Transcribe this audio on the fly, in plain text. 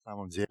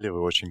самом деле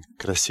вы очень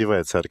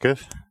красивая церковь.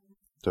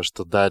 То,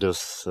 что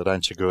Дариус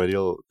раньше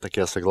говорил, так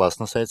я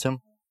согласна с этим.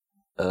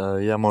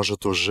 Я,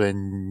 может, уже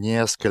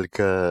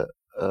несколько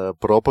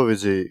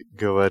проповедей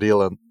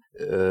говорила,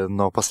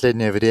 но в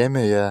последнее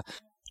время я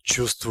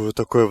чувствую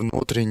такое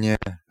внутреннее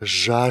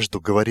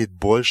жажду говорить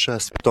больше о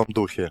Святом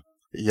Духе.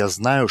 Я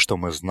знаю, что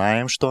мы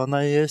знаем, что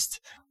она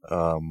есть.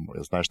 Я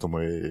знаю, что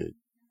мы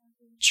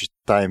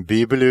читаем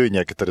Библию,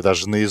 некоторые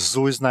даже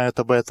наизусть знают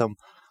об этом.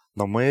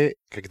 Но мы,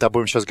 когда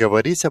будем сейчас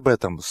говорить об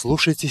этом,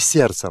 слушайте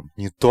сердцем,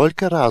 не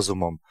только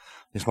разумом.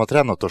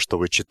 Несмотря на то, что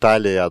вы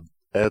читали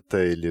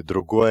это или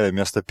другое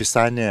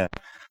местописание,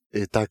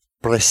 и так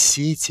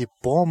просите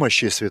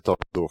помощи Святого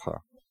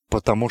Духа.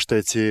 Потому что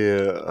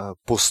эти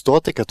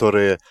пустоты,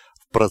 которые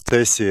в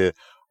процессе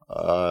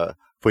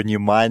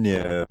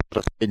понимания,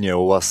 прощения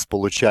у вас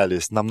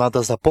получались, нам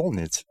надо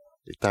заполнить.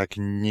 Итак,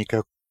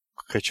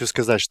 хочу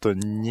сказать, что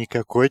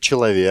никакой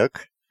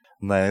человек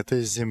на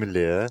этой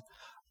земле,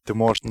 ты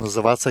можешь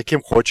называться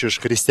кем хочешь,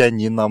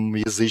 христианином,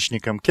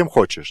 язычником, кем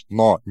хочешь,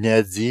 но ни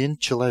один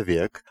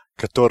человек,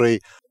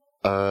 который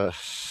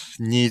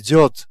не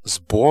идет с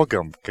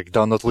Богом,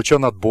 когда он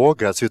отлучен от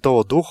Бога, от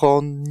Святого Духа,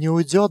 он не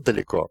уйдет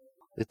далеко.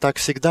 И так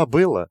всегда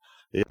было.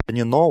 И это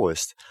не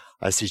новость.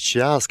 А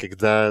сейчас,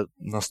 когда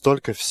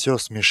настолько все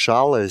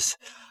смешалось,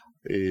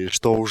 и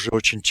что уже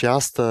очень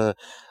часто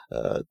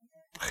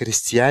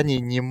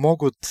христиане не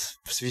могут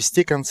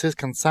свести концы с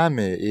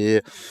концами.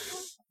 И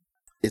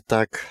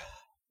так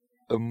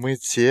мы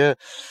те,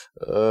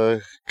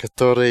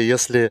 которые,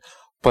 если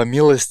по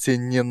милости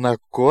не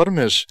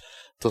накормишь,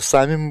 то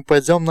сами мы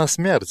пойдем на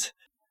смерть.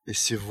 И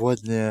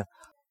сегодня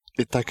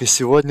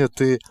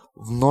ты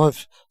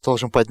вновь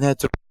должен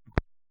поднять руку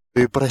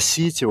и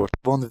просить его,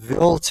 чтобы он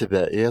вел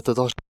тебя. И это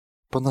должно быть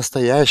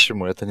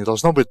по-настоящему. Это не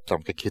должно быть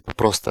там какие-то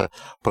просто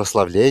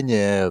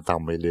прославления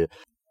там, или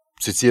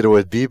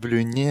цитировать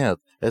Библию. Нет.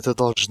 Это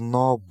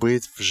должно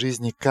быть в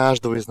жизни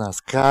каждого из нас,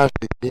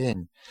 каждый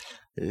день.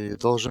 И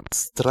должен быть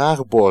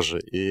страх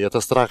Божий. И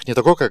это страх не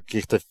такой, как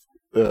каких-то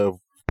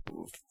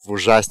в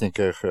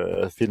ужасниках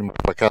фильмах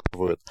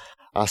показывают,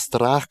 а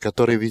страх,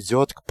 который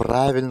ведет к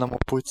правильному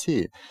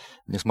пути,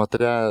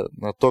 несмотря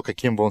на то,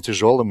 каким бы он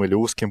тяжелым или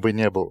узким бы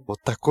не был. Вот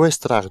такой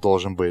страх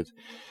должен быть.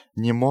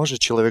 Не может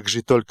человек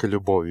жить только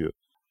любовью.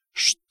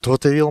 Что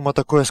ты, Вилма,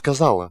 такое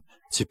сказала?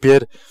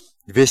 Теперь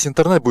весь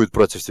интернет будет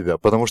против тебя,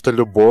 потому что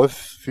любовь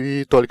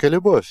и только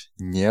любовь.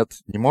 Нет,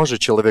 не может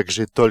человек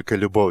жить только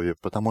любовью,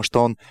 потому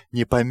что он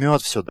не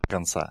поймет все до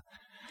конца.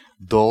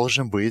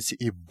 Должен быть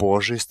и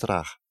Божий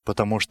страх,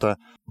 потому что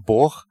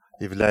Бог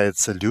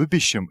является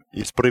любящим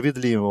и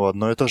справедливым в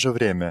одно и то же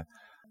время.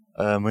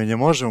 Мы не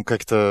можем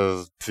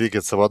как-то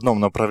двигаться в одном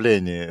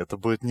направлении. Это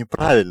будет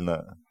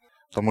неправильно.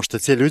 Потому что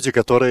те люди,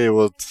 которые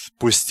вот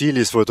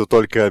пустились в эту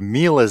только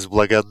милость,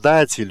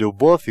 благодать и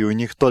любовь, и у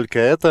них только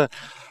это,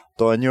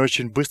 то они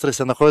очень быстро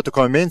себя находят в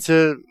таком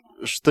моменте,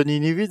 что они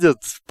не видят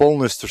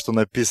полностью, что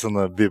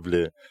написано в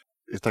Библии.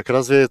 И так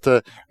разве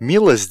это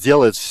милость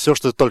сделать все,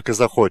 что ты только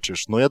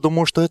захочешь? Но я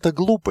думаю, что это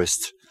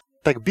глупость.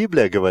 Так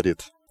Библия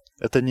говорит.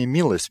 Это не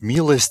милость.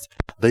 Милость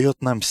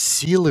дает нам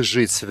силы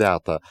жить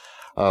свято,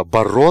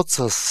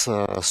 бороться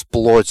с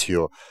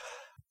плотью.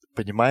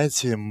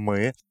 Понимаете,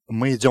 мы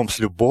идем с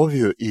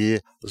любовью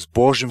и с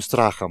Божьим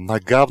страхом,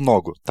 нога в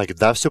ногу.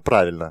 Тогда все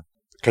правильно.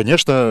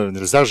 Конечно,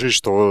 нельзя жить,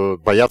 что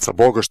бояться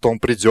Бога, что Он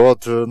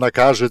придет,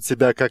 накажет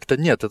тебя как-то.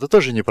 Нет, это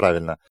тоже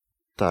неправильно.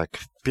 Так,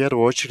 в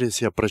первую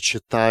очередь я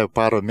прочитаю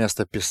пару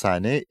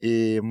местописаний,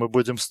 и мы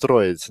будем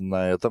строить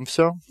на этом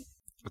все.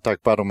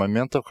 Так, пару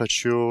моментов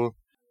хочу...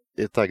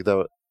 Итак,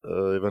 да,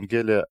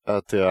 Евангелие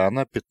от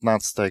Иоанна,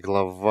 15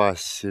 глава,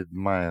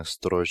 7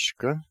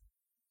 строчка.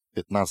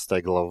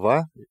 15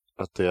 глава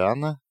от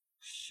Иоанна,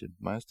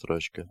 7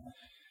 строчка.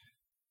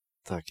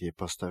 Так, ей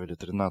поставили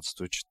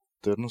 13-ю,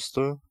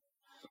 14-ю.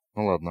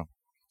 Ну ладно.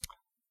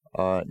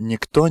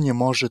 Никто не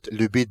может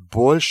любить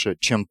больше,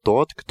 чем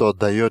тот, кто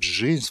отдает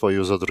жизнь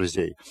свою за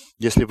друзей.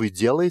 Если вы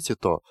делаете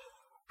то,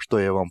 что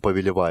я вам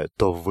повелеваю,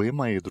 то вы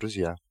мои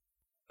друзья.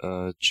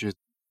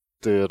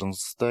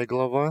 14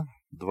 глава,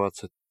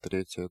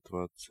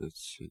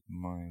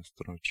 23-27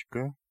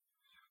 строчка.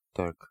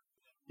 Так.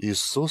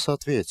 Иисус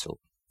ответил: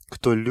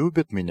 «Кто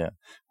любит меня,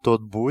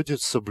 тот будет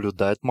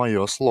соблюдать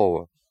мое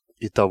слово,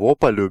 и того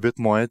полюбит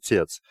мой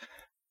Отец.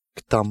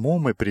 К тому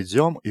мы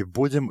придем и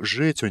будем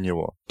жить у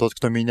Него. Тот,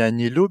 кто меня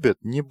не любит,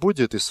 не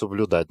будет и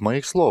соблюдать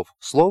моих слов.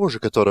 Слово же,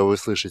 которое вы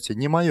слышите,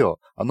 не мое.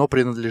 Оно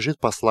принадлежит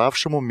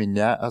пославшему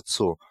меня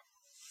Отцу».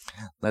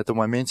 На этом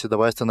моменте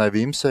давай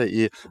остановимся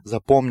и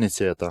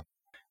запомните это.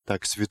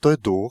 Так, Святой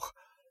Дух,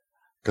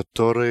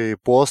 который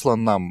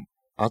послан нам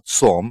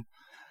Отцом,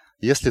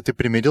 если ты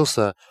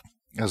примирился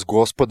с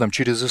Господом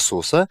через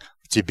Иисуса,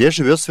 в тебе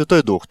живет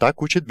Святой Дух.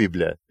 Так учит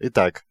Библия.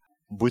 Итак,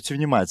 будьте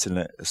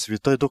внимательны.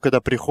 Святой Дух,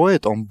 когда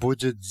приходит, Он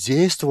будет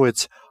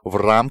действовать в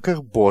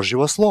рамках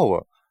Божьего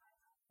Слова.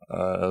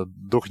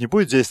 Дух не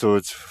будет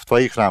действовать в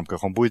твоих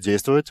рамках, Он будет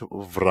действовать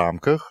в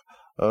рамках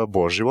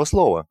Божьего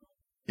Слова.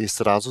 И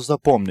сразу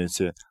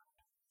запомните,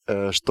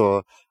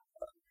 что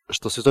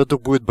Святой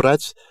Дух будет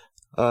брать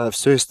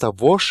все из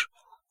того,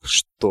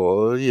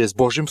 что есть в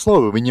Божьем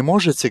Слове. Вы не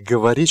можете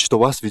говорить, что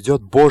вас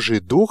ведет Божий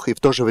Дух, и в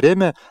то же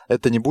время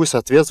это не будет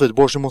соответствовать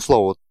Божьему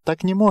Слову.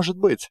 Так не может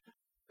быть.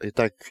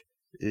 Итак,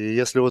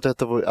 если вот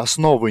этого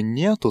основы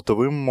нету, то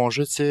вы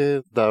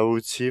можете,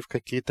 уйти в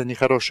какие-то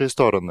нехорошие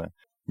стороны.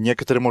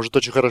 Некоторые могут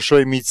очень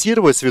хорошо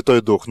имитировать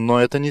Святой Дух,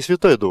 но это не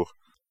Святой Дух.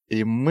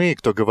 И мы,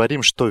 кто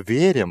говорим, что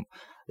верим,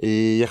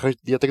 и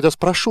я тогда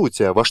спрошу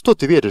тебя, во что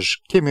ты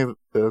веришь?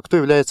 Кто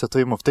является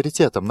твоим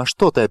авторитетом? На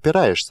что ты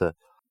опираешься?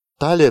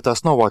 Та ли это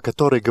основа, о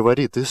которой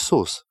говорит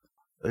Иисус?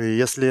 И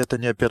если это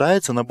не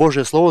опирается на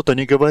Божье Слово, то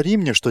не говори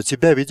мне, что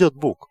тебя ведет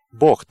Бог.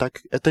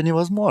 Так это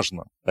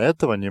невозможно.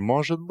 Этого не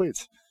может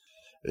быть.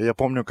 И я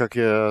помню, как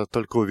я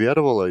только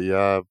уверовал,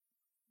 я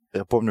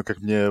помню, как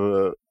мне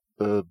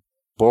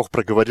Бог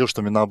проговорил,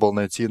 что мне надо было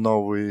найти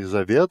Новый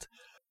Завет.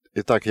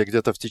 Итак, я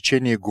где-то в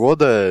течение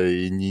года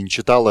и не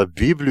читала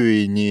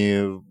Библию, и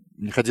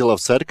не ходила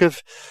в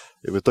церковь.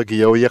 И в итоге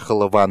я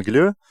уехала в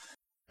Англию.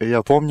 И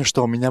я помню,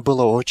 что у меня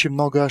было очень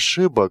много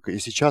ошибок. И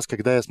сейчас,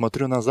 когда я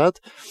смотрю назад,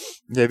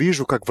 я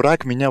вижу, как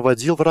враг меня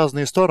водил в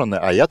разные стороны.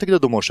 А я тогда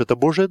думал, что это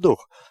Божий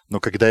Дух. Но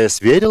когда я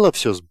сверила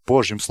все с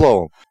Божьим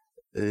Словом,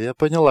 я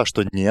поняла,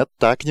 что нет,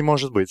 так не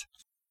может быть.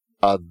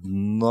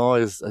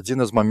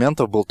 Один из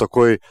моментов был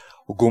такой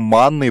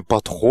гуманный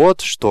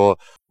подход, что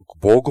к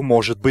Богу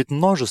может быть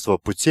множество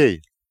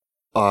путей.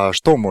 А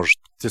что может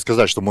ты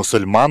сказать, что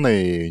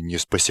мусульманы не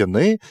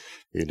спасены?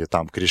 Или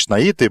там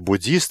кришнаиты,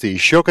 буддисты,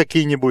 еще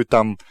какие-нибудь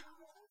там?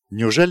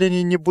 Неужели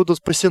они не будут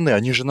спасены?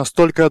 Они же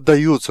настолько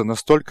отдаются,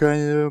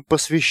 настолько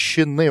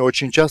посвящены,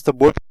 очень часто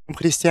больше, чем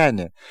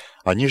христиане.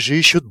 Они же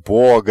ищут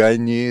Бога,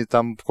 они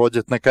там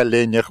ходят на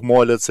коленях,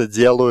 молятся,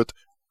 делают.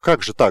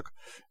 Как же так?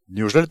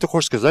 Неужели ты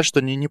хочешь сказать, что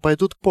они не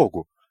пойдут к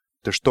Богу?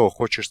 Ты что,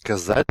 хочешь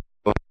сказать,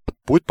 что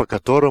путь, по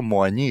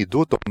которому они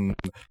идут, он...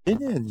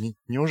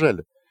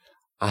 Неужели?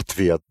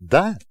 Ответ –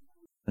 да,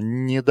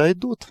 не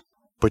дойдут.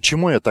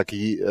 Почему я так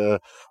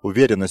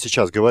уверенно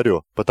сейчас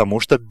говорю? Потому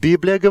что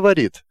Библия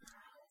говорит.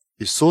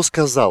 Иисус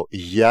сказал: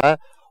 «Я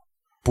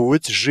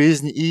путь,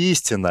 жизнь и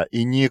истина,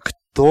 и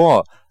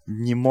никто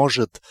не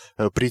может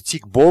прийти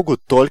к Богу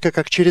только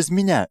как через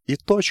меня». И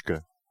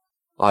точка.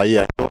 А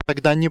я его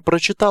тогда не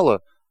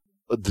прочитала.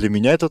 Для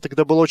меня это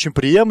тогда было очень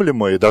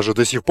приемлемо, и даже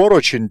до сих пор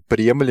очень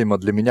приемлемо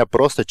для меня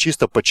просто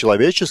чисто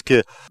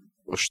по-человечески,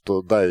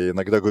 что, я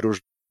иногда говорю,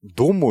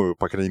 думаю,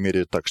 по крайней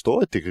мере, так,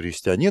 что ты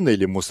христианин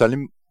или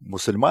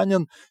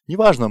мусульманин,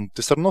 неважно,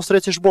 ты все равно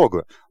встретишь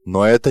Бога.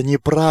 Но это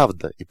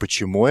неправда. И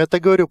почему я это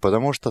говорю?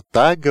 Потому что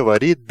так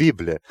говорит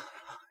Библия.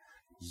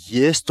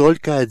 Есть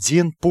только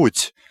один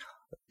путь.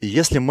 И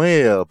если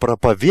мы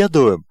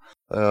проповедуем,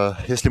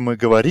 если мы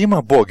говорим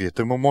о Боге,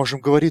 то мы можем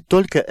говорить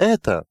только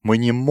это. Мы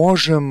не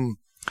можем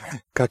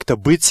как-то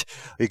быть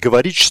и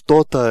говорить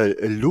что-то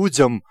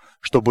людям,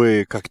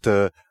 чтобы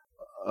как-то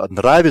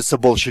нравиться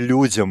больше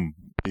людям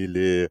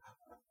или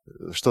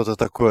что-то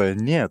такое.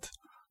 Нет.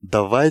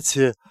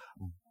 Давайте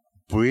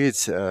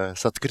быть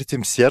с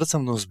открытым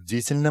сердцем, но с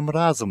бдительным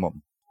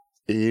разумом.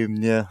 И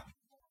мне...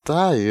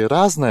 и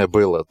разное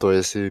было. То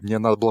есть мне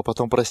надо было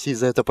потом просить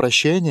за это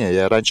прощение.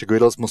 Я раньше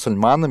говорил с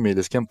мусульманами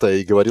или с кем-то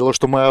и говорила,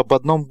 что мы об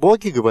одном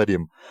Боге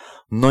говорим.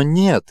 Но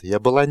нет, я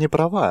была не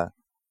права.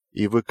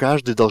 И вы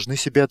каждый должны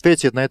себе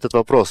ответить на этот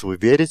вопрос. Вы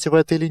верите в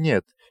это или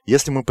нет?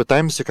 Если мы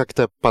пытаемся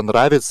как-то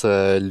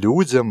понравиться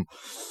людям,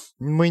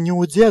 мы не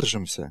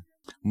удержимся.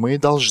 Мы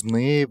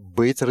должны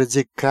быть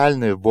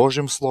радикальны в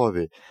Божьем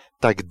Слове.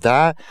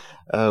 Тогда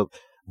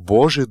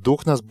Божий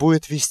Дух нас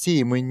будет вести,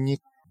 и мы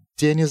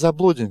нигде не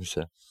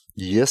заблудимся.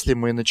 Если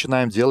мы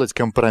начинаем делать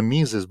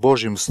компромиссы с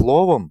Божьим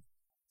Словом,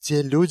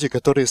 те люди,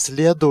 которые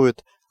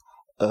следуют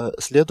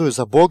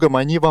за Богом,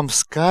 они вам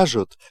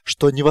скажут,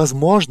 что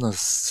невозможно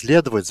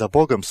следовать за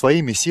Богом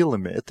своими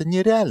силами. Это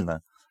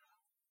нереально.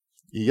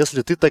 И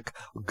если ты так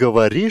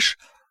говоришь,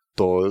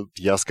 то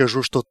я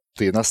скажу, что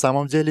ты на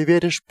самом деле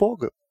веришь в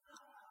Бога.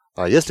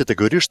 А если ты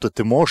говоришь, что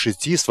ты можешь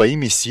идти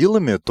своими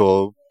силами,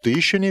 то ты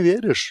еще не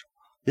веришь.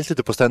 Если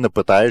ты постоянно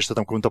пытаешься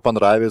там кому-то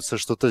понравиться,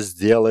 что-то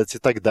сделать и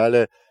так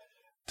далее,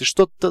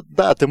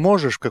 ты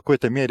можешь в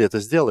какой-то мере это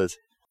сделать.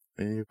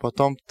 И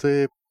потом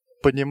ты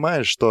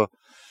понимаешь, что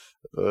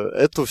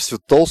эту всю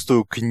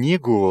толстую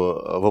книгу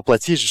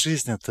воплотить в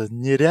жизнь это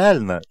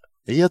нереально.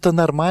 И это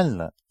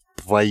нормально.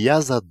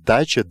 Твоя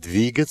задача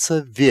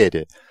двигаться в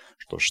вере.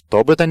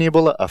 Что бы то ни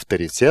было,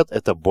 авторитет –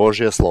 это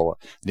Божье Слово.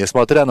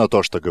 Несмотря на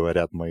то, что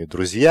говорят мои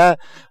друзья,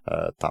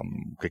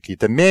 там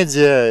какие-то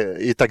медиа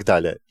и так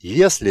далее.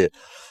 Если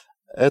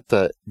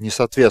это не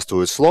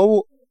соответствует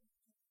Слову,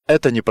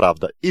 это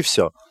неправда. И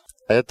все.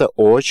 Это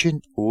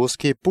очень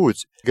узкий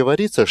путь.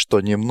 Говорится, что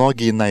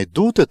немногие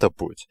найдут этот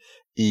путь.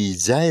 И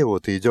идя его,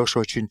 ты идешь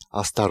очень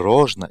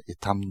осторожно. И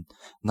там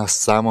на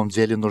самом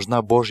деле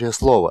нужна Божье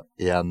Слово.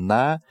 И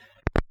она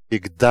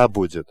всегда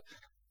будет.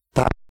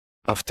 Там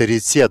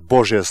авторитет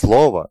Божье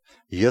Слово.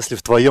 Если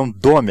в твоем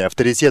доме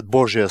авторитет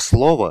Божье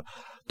Слово,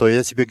 то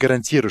я тебе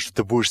гарантирую, что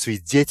ты будешь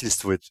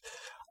свидетельствовать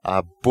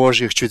о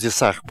Божьих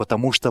чудесах,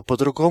 потому что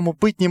по-другому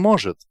быть не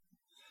может.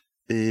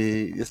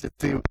 И если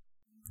ты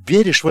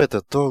веришь в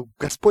это, то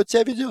Господь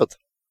тебя ведет.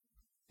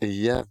 И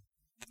я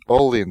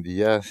all in,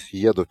 я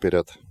еду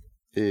вперед.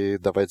 И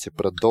давайте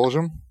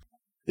продолжим.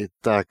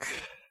 Итак,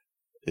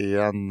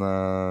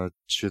 Иоанна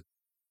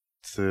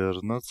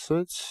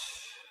 14.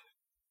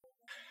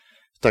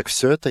 Так,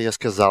 все это я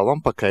сказал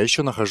вам, пока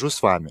еще нахожусь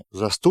с вами.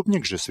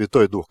 Заступник же,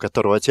 Святой Дух,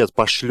 которого Отец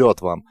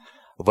пошлет вам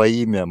во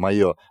имя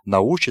Мое,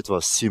 научит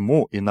вас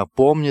всему и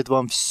напомнит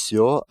вам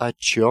все, о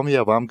чем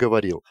я вам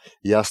говорил.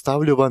 Я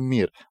оставлю вам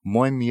мир,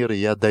 мой мир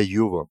я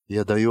даю вам.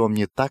 Я даю вам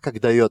не так, как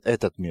дает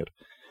этот мир.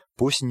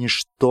 Пусть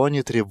ничто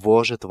не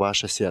тревожит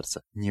ваше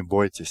сердце. Не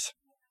бойтесь.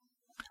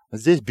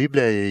 Здесь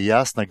Библия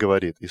ясно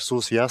говорит,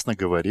 Иисус ясно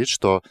говорит,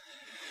 что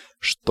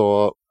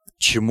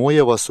чему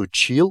я вас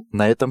учил,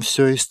 на этом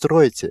все и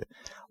стройте.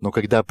 Но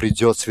когда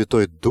придет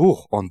Святой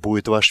Дух, Он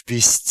будет вас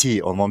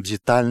вести, Он вам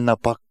детально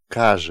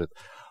покажет.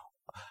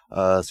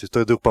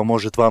 Святой Дух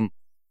поможет вам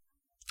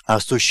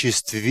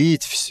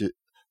осуществить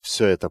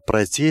все это,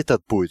 пройти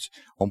этот путь.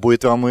 Он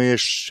будет вам и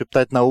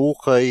шептать на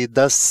ухо, и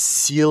даст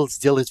сил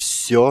сделать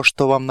все,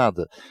 что вам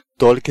надо.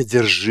 Только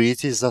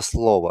держитесь за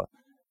слово.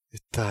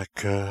 Итак,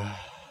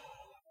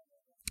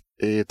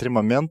 и 3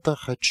 момента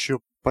хочу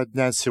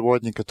поднять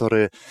сегодня,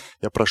 которые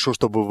я прошу,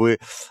 чтобы вы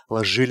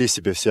ложили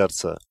себе в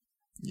сердце.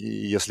 И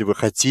если вы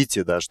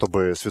хотите, да,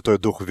 чтобы Святой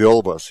Дух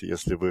вел вас,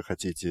 если вы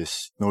хотите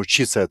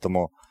научиться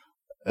этому,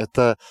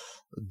 это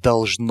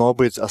должно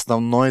быть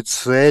основной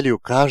целью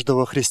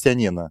каждого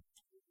христианина.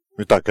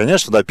 Итак,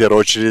 конечно, да, в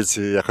первую очередь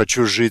я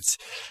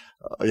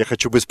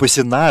хочу быть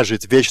спасена,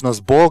 жить вечно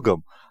с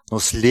Богом. Но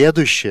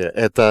следующее,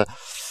 это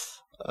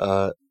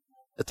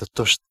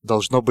то, что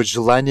должно быть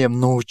желанием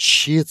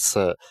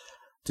научиться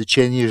в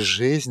течение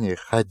жизни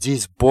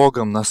ходить с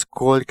Богом,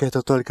 насколько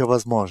это только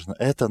возможно.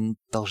 Это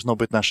должно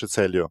быть нашей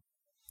целью.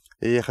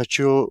 И я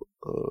хочу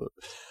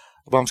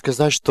вам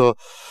сказать, что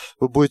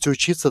вы будете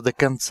учиться до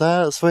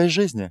конца своей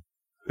жизни.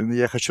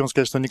 Я хочу вам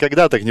сказать, что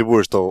никогда так не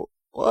будет, что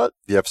вот,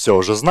 я все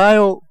уже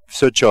знаю,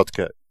 все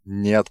четко.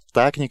 Нет,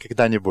 так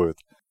никогда не будет.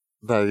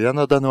 Да, я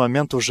на данный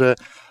момент уже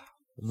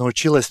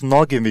научилась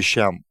многим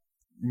вещам.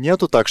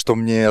 Нету так, что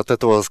мне от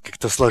этого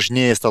как-то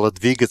сложнее стало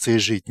двигаться и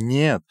жить.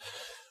 Нет.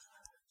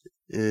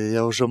 И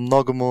я уже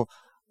многому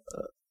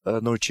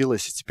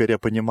научилась, и теперь я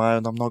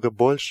понимаю намного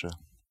больше.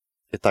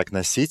 Итак,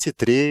 носите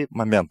 3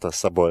 момента с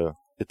собой.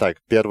 Итак,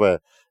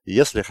 первое.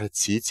 Если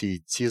хотите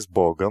идти с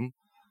Богом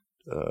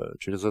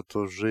через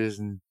эту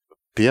жизнь,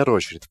 в первую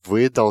очередь,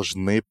 вы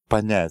должны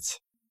понять.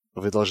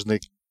 Вы должны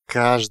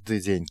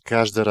каждый день,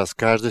 каждый раз, в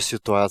каждой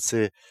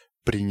ситуации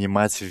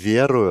принимать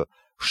веру,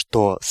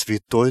 что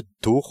Святой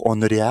Дух,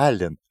 Он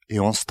реален, и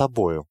Он с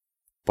тобою.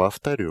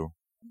 Повторю.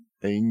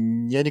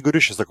 Я не говорю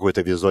сейчас о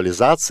какой-то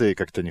визуализации,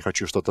 как-то не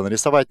хочу что-то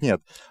нарисовать,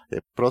 нет.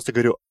 Я просто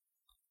говорю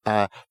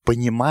о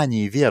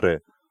понимании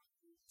веры.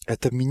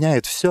 Это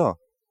меняет все.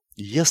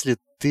 Если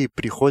ты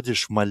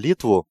приходишь в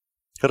молитву,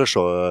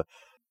 хорошо,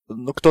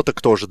 кто-то,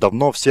 кто уже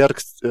давно в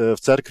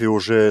церкви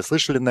уже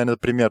слышали, наверное,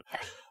 пример,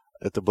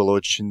 это было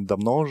очень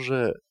давно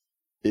уже.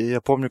 И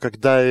я помню,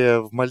 когда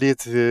я в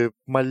молитве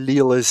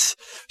молилась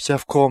вся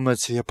в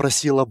комнате, я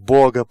просила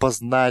Бога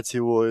познать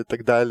Его и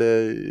так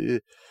далее.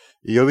 И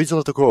я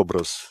увидела такой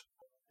образ.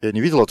 Я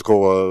не видела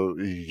такого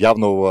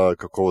явного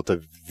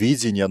какого-то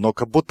видения, но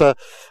как будто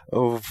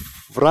в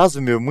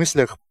разуме, в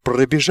мыслях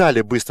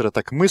пробежали быстро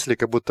так мысли,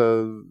 как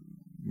будто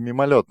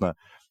мимолетно.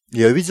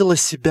 Я увидела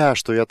себя,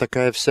 что я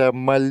такая вся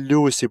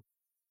молюсь и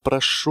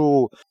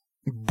прошу: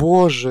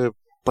 Боже,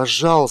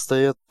 пожалуйста,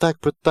 я так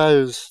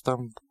пытаюсь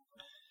там...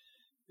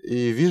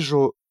 И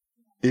вижу,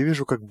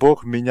 как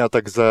Бог меня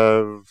так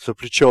за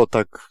плечо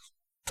так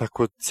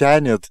вот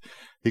тянет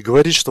и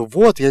говорит, что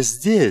вот я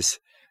здесь.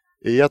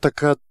 И я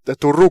так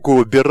эту руку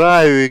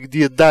убираю, и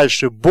где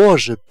дальше: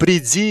 Боже,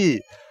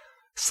 приди,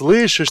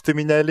 слышишь ты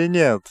меня или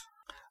нет?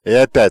 И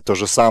опять то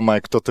же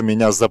самое, кто-то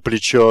меня за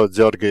плечо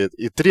дергает.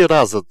 И 3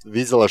 раза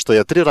видела, что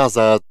я 3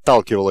 раза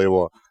отталкивала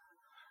его.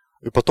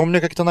 И потом мне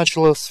как-то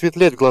начало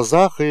светлеть в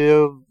глазах, и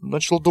я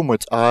начал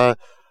думать, а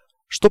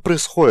что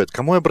происходит, к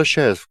кому я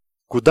обращаюсь?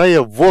 Куда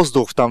я в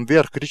воздух там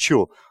вверх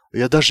кричу?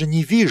 Я даже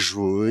не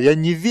вижу, я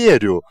не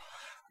верю.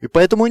 И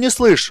поэтому и не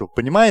слышу,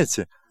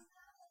 понимаете?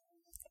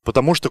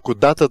 Потому что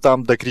куда-то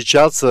там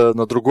докричаться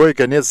на другой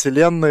конец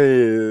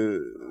вселенной...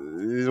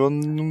 у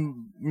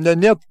меня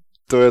нет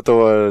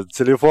этого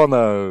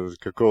телефона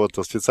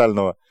какого-то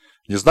специального.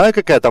 Не знаю,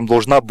 какая там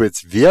должна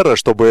быть вера,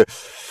 чтобы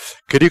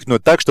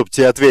крикнуть так, чтобы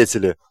тебе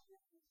ответили.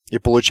 И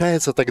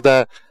получается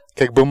тогда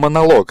как бы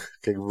монолог,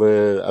 как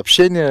бы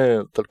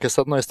общение только с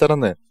одной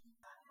стороны.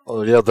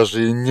 Я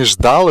даже не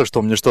ждал,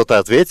 что мне что-то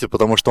ответит,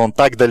 потому что он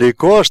так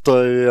далеко,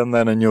 что я,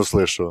 наверное, не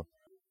услышу.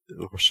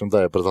 В общем,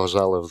 да, я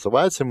продолжала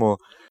взывать ему.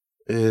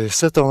 И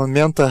с этого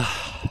момента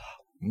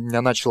у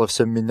меня начало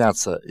все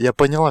меняться. Я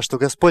поняла, что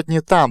Господь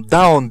не там.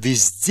 Да, Он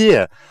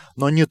везде,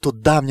 но не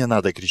туда мне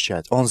надо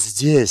кричать. Он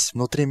здесь,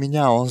 внутри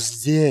меня, Он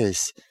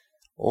здесь.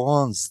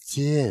 Он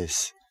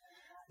здесь.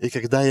 И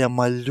когда я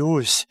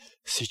молюсь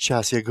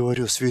сейчас, я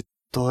говорю: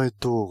 Святой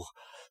Дух,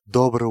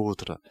 доброе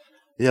утро.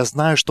 Я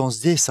знаю, что Он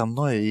здесь со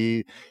мной,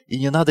 и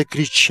не надо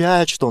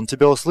кричать, что Он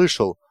тебя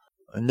услышал.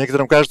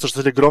 Некоторым кажется, что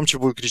если громче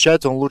будет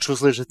кричать, Он лучше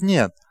услышит.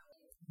 Нет.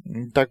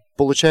 Так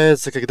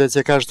получается, когда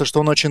тебе кажется, что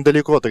Он очень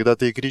далеко, тогда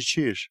ты и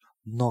кричишь.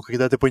 Но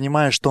когда ты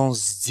понимаешь, что Он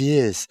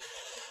здесь,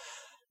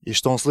 и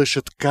что Он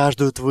слышит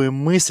каждую твою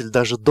мысль,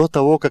 даже до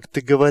того, как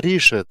ты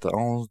говоришь это,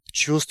 Он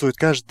чувствует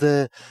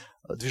каждое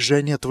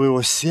движение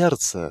твоего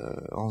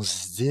сердца, Он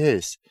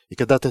здесь. И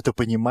когда ты это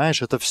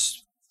понимаешь, это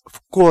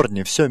в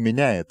корне все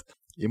меняет.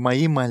 И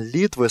мои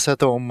молитвы с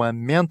этого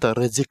момента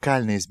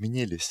радикально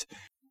изменились.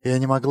 Я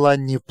не могла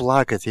не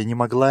плакать, я не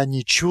могла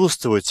не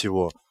чувствовать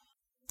Его.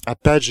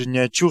 Опять же, не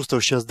от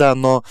чувства сейчас, да,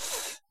 но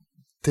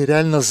ты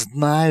реально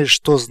знаешь,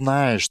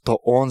 что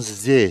Он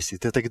здесь, и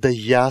ты тогда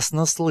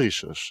ясно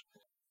слышишь.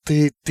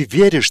 Ты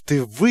веришь,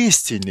 ты в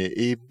истине,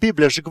 и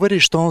Библия же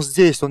говорит, что Он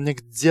здесь, Он не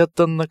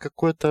где-то на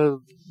какой-то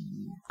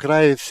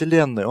крае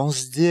вселенной, Он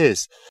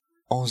здесь.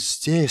 Он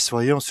здесь, в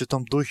Своем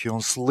Святом Духе,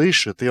 Он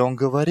слышит, и Он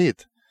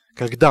говорит.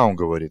 Когда Он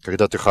говорит?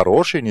 Когда ты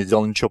хороший, не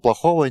делал ничего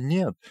плохого?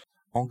 Нет.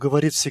 Он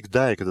говорит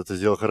всегда, и когда ты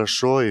сделал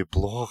хорошо и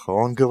плохо,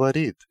 Он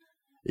говорит.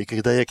 И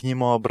когда я к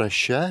Нему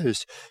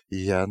обращаюсь,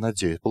 я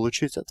надеюсь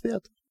получить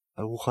ответ.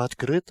 Ухо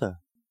открыто.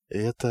 И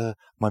это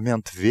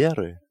момент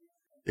веры.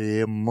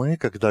 И мы,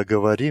 когда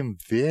говорим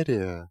в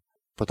вере,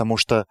 потому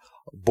что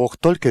Бог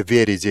только в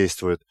вере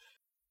действует.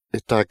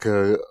 Итак,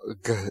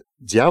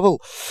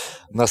 дьявол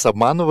нас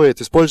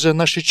обманывает, используя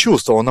наши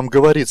чувства. Он нам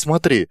говорит: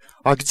 смотри,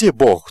 а где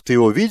Бог? Ты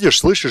Его видишь,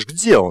 слышишь?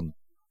 Где Он?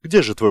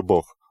 Где же твой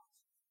Бог?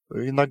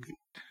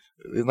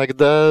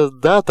 Иногда,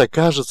 да, так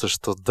кажется,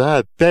 что да,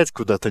 опять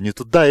куда-то не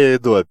туда я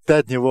иду,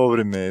 опять не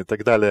вовремя и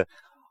так далее.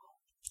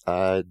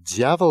 А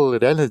дьявол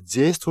реально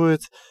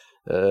действует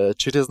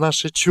через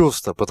наши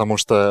чувства, потому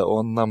что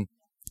он нам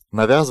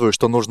навязывает,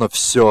 что нужно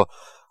все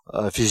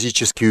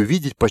физически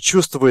увидеть,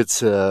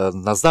 почувствовать,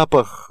 на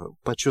запах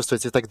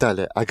почувствовать и так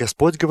далее. А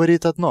Господь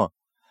говорит одно: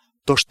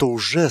 то, что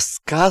уже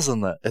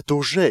сказано, это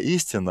уже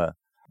истина.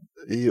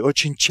 И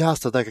очень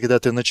часто, да, когда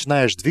ты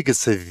начинаешь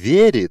двигаться в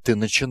вере, ты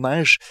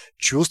начинаешь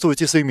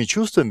чувствовать и своими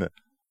чувствами,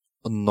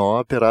 но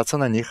опираться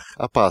на них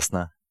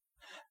опасно.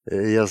 И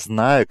я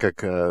знаю,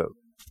 как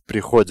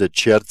приходят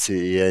черти,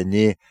 и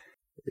они...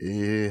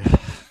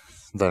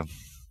 Да,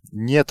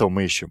 не этого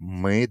мы ищем.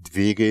 Мы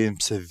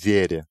двигаемся в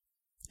вере.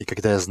 И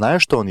когда я знаю,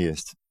 что Он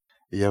есть,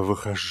 я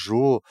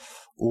выхожу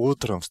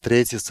утром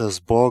встретиться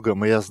с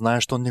Богом, и я знаю,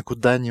 что Он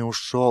никуда не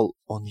ушел.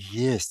 Он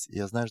есть.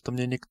 Я знаю, что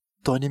мне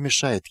никто не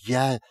мешает.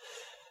 Я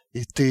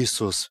и ты,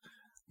 Иисус,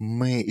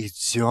 мы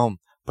идем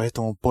по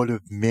этому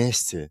полю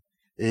вместе.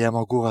 И я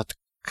могу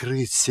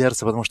открыть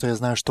сердце, потому что я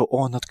знаю, что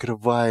Он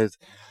открывает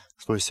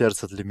свое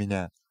сердце для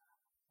меня.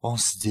 Он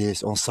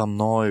здесь, Он со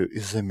мною и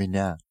за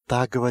меня.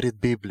 Так говорит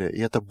Библия, и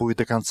это будет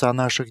до конца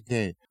наших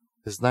дней.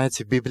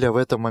 Знаете, Библия в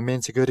этом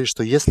моменте говорит,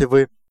 что если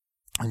вы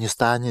не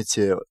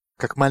станете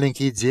как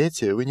маленькие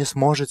дети, вы не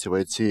сможете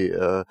войти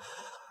в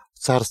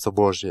Царство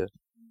Божье.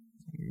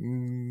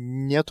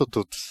 Нету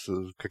тут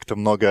как-то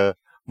много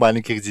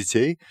маленьких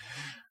детей.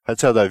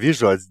 Хотя, да,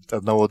 вижу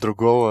одного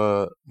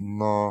другого,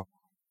 но...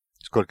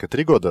 Сколько?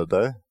 3 года,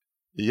 да?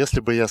 И если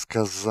бы я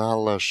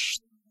сказала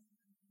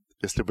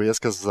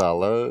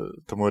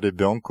тому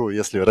ребенку,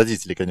 если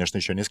родители, конечно,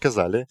 еще не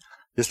сказали,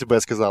 если бы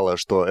я сказала,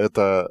 что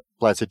это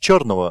платье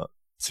черного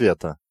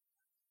цвета,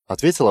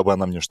 ответила бы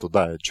она мне, что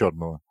да,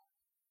 черного.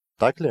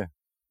 Так ли?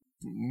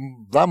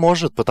 Да,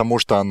 может, потому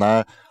что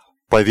она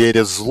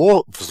поверит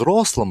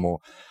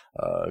взрослому,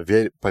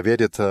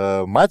 поверит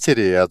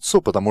матери и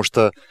отцу, потому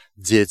что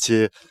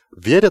дети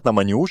верят нам,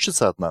 они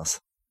учатся от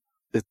нас.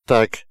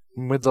 Итак,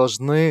 мы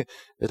должны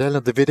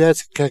реально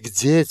доверять как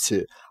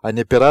дети, а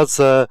не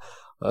опираться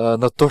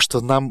на то,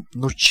 что нам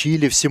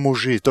научили всему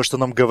жить, то, что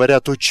нам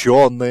говорят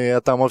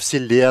ученые там, о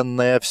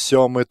Вселенной, о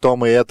всем и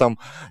том и этом.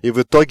 И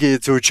в итоге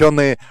эти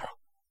ученые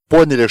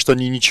поняли, что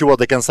они ничего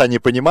до конца не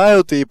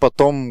понимают, и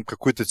потом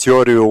какую-то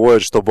теорию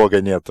уводят, что Бога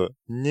нету.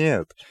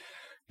 Нет.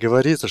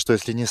 Говорится, что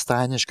если не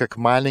станешь как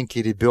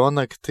маленький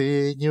ребенок,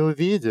 ты не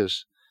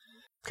увидишь.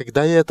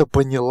 Когда я это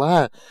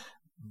поняла,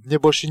 мне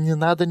больше не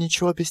надо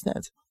ничего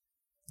объяснять.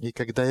 И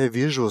когда я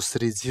вижу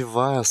среди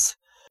вас,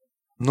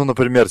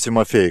 например,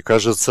 Тимофей,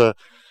 кажется,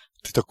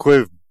 ты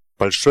такой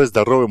большой,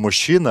 здоровый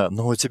мужчина,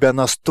 но у тебя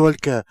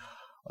настолько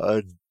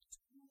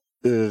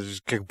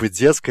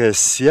детское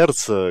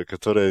сердце,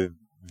 которое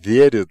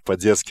верит,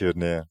 по-детски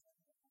вернее.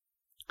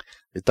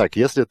 Итак,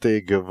 если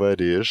ты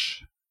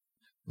говоришь,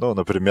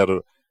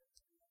 например,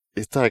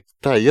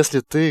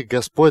 если ты,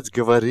 Господь,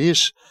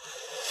 говоришь,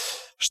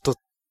 что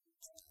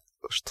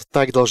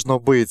так должно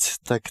быть,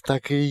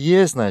 так и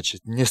есть,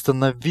 значит. Не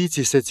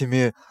становитесь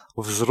этими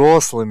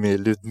взрослыми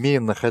людьми,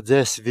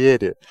 находясь в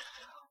вере,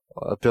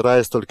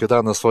 опираясь только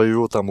на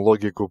свою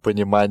логику,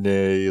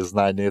 понимание и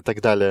знания и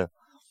так далее.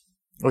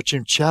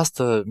 Очень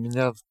часто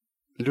меня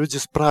люди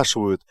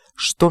спрашивают,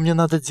 что мне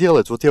надо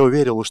делать? Вот я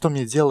уверил, что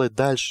мне делать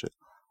дальше?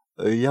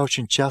 Я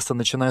очень часто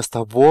начинаю с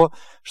того,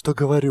 что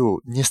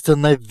говорю: не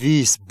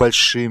становись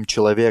большим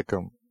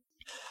человеком.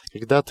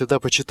 Когда ты,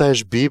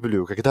 почитаешь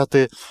Библию, когда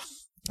ты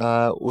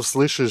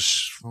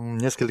услышишь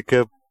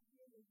несколько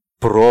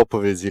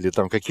проповедей или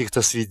там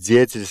каких-то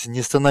свидетельств,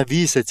 не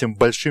становись этим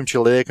большим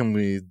человеком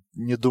и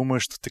не думай,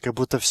 что ты как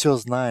будто все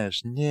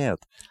знаешь.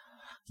 Нет.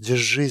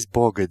 Держись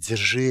Бога,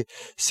 держи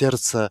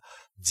сердце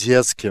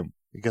детским,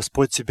 и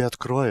Господь тебе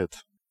откроет.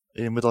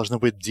 И мы должны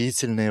быть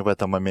бдительны в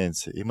этом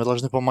моменте. И мы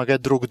должны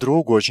помогать друг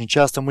другу. Очень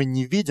часто мы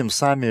не видим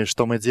сами,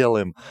 что мы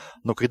делаем.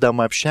 Но когда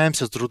мы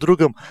общаемся с друг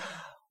другом,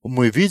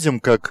 мы видим,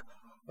 как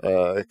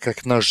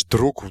наш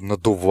друг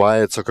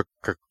надувается,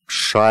 как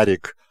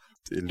шарик.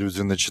 И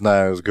люди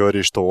начинают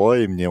говорить, что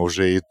ой, мне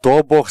уже и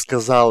то Бог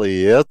сказал, и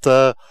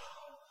это.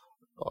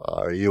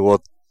 И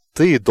вот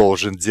ты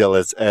должен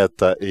делать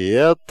это и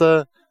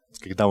это.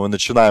 Когда мы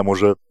начинаем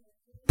уже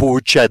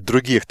поучать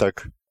других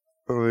так.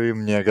 И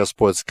мне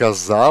Господь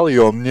сказал, и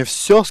Он мне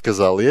все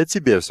сказал, и я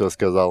тебе все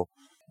сказал.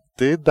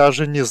 Ты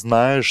даже не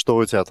знаешь, что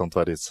у тебя там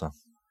творится.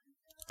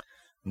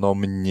 Но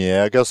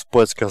мне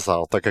Господь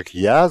сказал, так как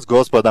я с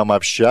Господом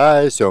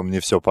общаюсь, Он мне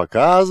все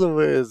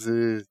показывает,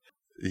 и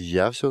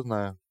я все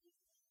знаю.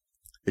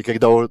 И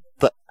когда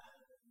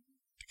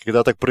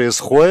так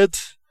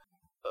происходит,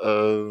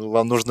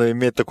 вам нужно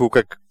иметь такую,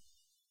 как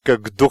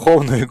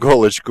духовную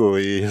иголочку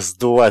и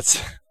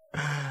сдувать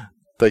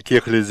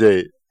таких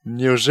людей.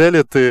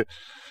 Неужели ты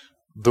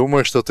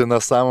думаешь, что ты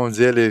на самом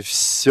деле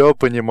все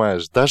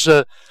понимаешь?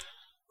 Даже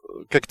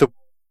как-то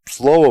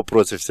слово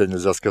против тебя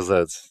нельзя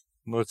сказать.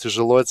 Ну,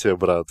 тяжело тебе,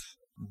 брат.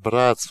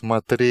 Брат,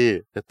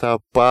 смотри, это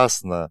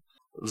опасно.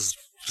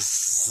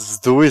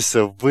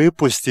 Сдуйся,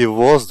 выпусти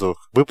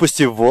воздух.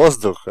 Выпусти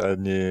воздух, а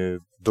не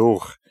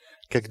дух.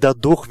 Когда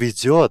дух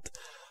ведет,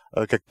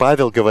 как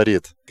Павел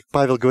говорит,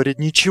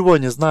 ничего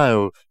не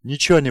знаю,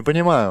 ничего не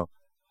понимаю.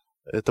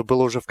 Это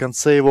было уже в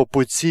конце его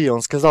пути.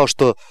 Он сказал,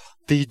 что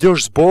ты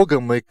идешь с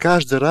Богом, и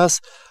каждый раз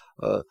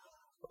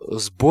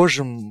с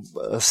Божьим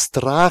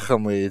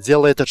страхом, и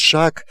делая этот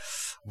шаг,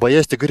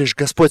 боясь, ты говоришь,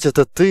 Господь,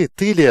 это ты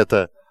ли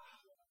это?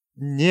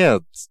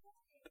 Нет,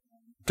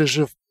 ты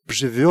же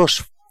живешь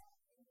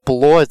в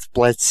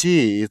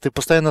плоти, и ты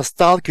постоянно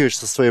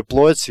сталкиваешься со своей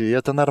плотью, и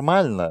это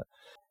нормально.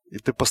 И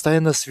ты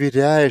постоянно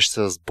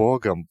сверяешься с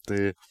Богом,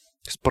 ты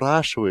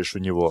спрашиваешь у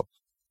Него.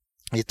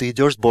 И ты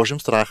идешь с Божьим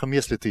страхом,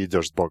 если ты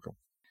идешь с Богом.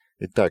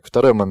 Итак,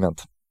 второй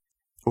момент.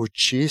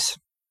 Учись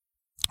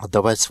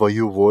отдавать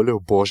свою волю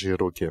в Божьи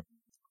руки.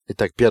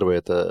 Итак, первое,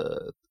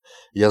 это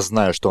я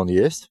знаю, что Он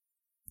есть.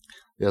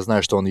 Я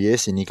знаю, что Он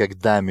есть и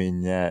никогда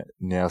меня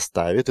не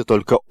оставит. И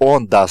только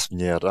Он даст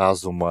мне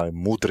разума и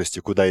мудрости,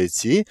 куда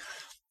идти.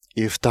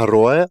 И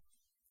второе,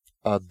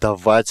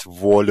 отдавать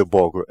волю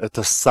Богу.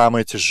 Это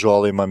самый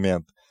тяжелый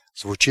момент.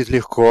 Звучит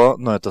легко,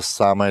 но это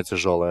самое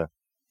тяжелое.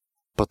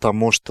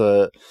 Потому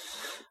что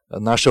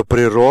наша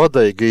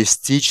природа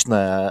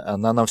эгоистичная,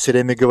 она нам все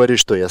время говорит,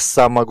 что я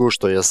сам могу,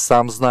 что я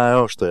сам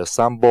знаю, что я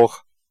сам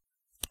Бог.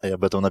 И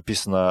об этом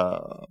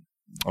написано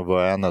в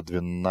Иоанна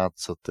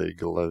 12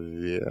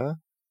 главе.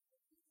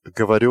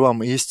 Говорю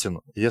вам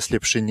истину, если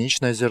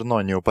пшеничное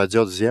зерно не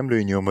упадет в землю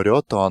и не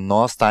умрет, то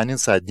оно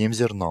останется одним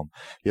зерном.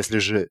 Если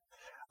же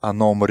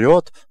оно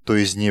умрет, то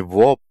из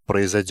него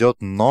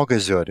произойдет много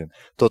зерен.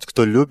 Тот,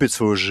 кто любит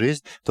свою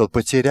жизнь, тот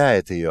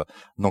потеряет ее.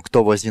 Но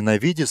кто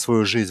возненавидит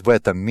свою жизнь в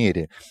этом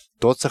мире,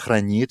 тот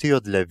сохранит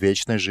ее для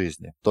вечной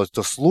жизни. Тот,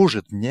 кто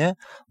служит мне,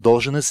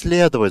 должен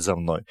исследовать за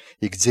мной.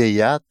 И где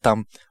я,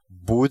 там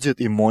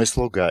будет и мой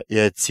слуга. И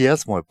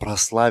Отец мой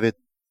прославит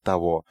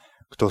того,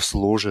 кто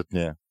служит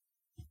мне.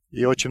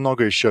 И очень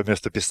много еще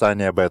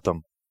местописаний об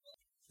этом.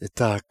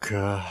 Итак,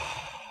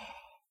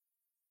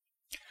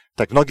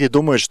 так многие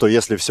думают, что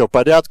если все в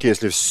порядке,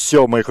 если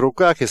все в моих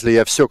руках, если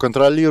я все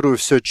контролирую,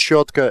 все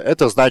четко,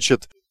 это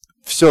значит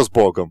все с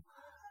Богом.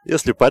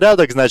 Если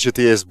порядок, значит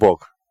есть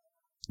Бог.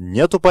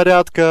 Нету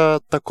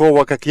порядка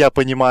такого, как я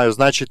понимаю,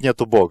 значит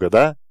нету Бога,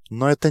 да?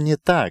 Но это не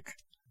так.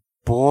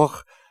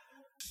 Бог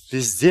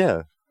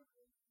везде.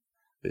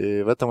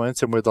 И в этом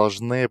моменте мы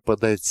должны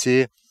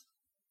подойти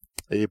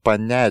и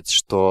понять,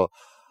 что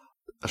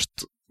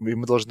и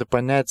мы должны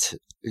понять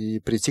и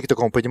прийти к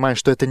такому пониманию,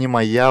 что это не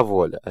моя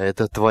воля, а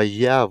это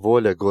Твоя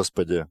воля,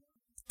 Господи.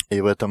 И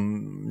в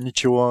этом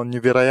ничего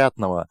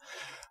невероятного.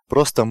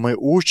 Просто мы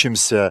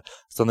учимся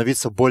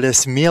становиться более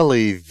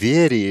смелые в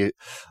вере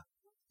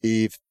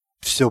и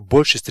все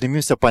больше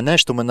стремимся понять,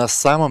 что мы на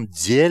самом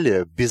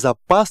деле в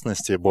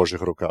безопасности в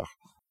Божьих руках.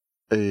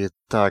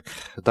 Итак,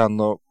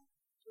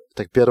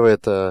 первое —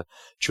 это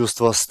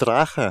чувство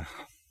страха,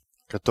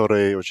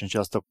 который очень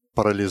часто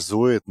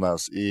парализует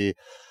нас и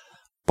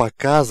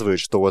показывает,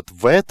 что вот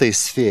в этой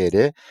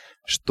сфере,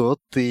 что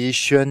ты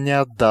еще не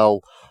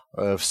отдал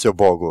все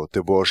Богу.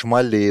 Ты будешь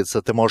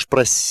молиться, ты можешь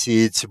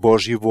просить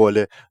Божьей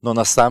воли, но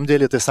на самом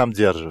деле ты сам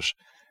держишь.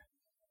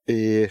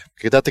 И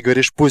когда ты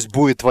говоришь, пусть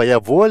будет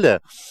твоя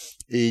воля,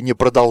 и не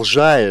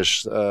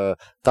продолжаешь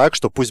так,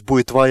 что пусть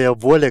будет твоя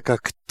воля,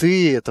 как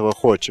ты этого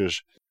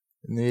хочешь,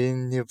 и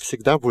не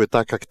всегда будет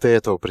так, как ты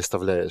этого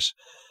представляешь.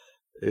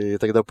 И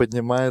тогда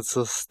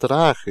поднимается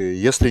страх. И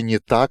если не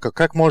так, а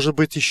как может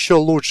быть еще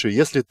лучше?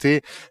 Если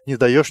ты не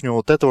даешь мне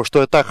вот этого,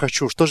 что я так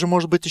хочу, что же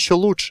может быть еще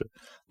лучше?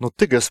 Ну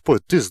ты,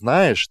 Господь, ты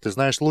знаешь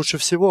лучше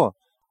всего.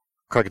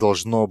 Как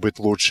должно быть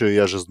лучше,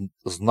 я же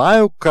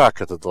знаю, как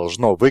это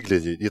должно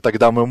выглядеть. И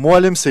тогда мы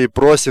молимся и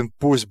просим,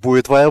 пусть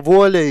будет твоя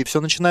воля, и все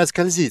начинает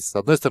скользить. С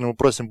одной стороны, мы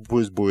просим,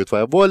 пусть будет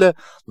твоя воля,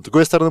 с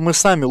другой стороны, мы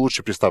сами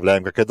лучше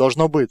представляем, как это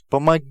должно быть.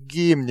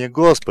 Помоги мне,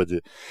 Господи.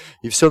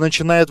 И все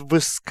начинает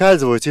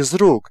выскальзывать из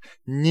рук.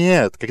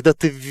 Нет, когда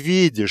ты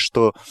видишь,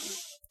 что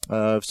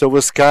все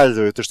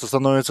выскальзывает, и что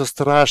становится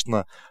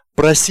страшно,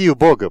 проси у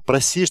Бога,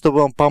 проси,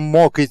 чтобы Он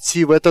помог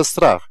идти в этот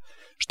страх.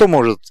 Что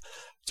может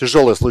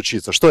тяжелое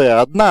случится? Что я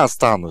одна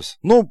останусь?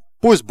 Ну,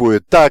 пусть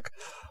будет так.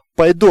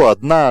 Пойду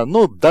одна.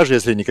 Ну, даже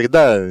если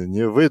никогда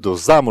не выйду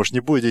замуж,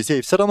 не будет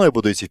детей, все равно я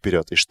буду идти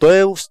вперед. И что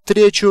я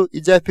встречу,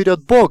 идя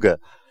вперед, Бога?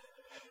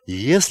 И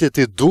если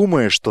ты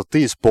думаешь, что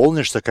ты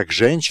исполнишься как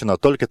женщина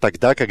только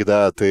тогда,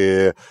 когда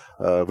ты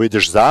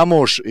выйдешь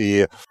замуж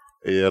и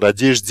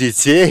родишь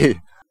детей,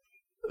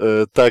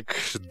 так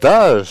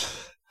да.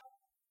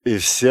 И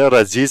все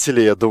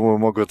родители, я думаю,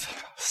 могут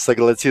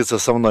согласиться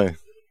со мной.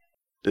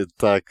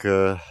 Итак,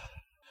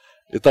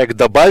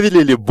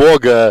 добавили ли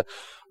Бога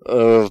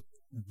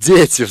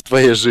дети в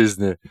твоей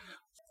жизни?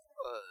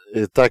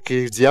 Итак,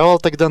 и дьявол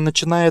тогда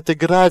начинает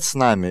играть с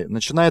нами.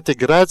 Начинает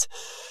играть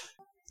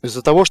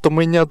из-за того, что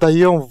мы не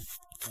отдаем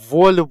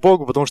волю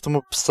Богу, потому что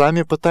мы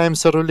сами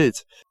пытаемся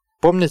рулить.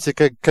 Помните,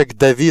 как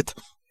Давид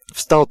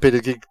встал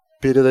перед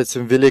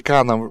этим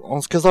великаном?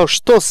 Он сказал,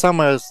 что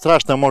самое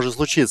страшное может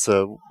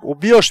случиться?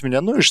 Убьешь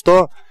меня, ну и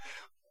что?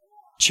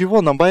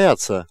 Чего нам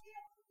бояться?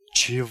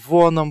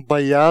 Чего нам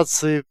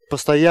бояться и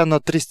постоянно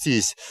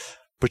трястись?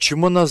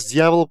 Почему нас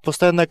дьявол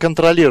постоянно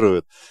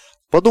контролирует?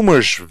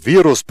 Подумаешь,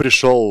 вирус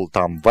пришел,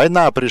 там,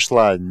 война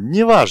пришла,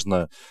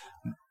 неважно.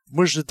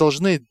 Мы же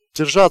должны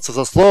держаться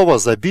за Слово,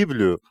 за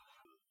Библию.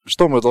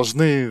 Что, мы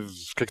должны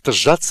как-то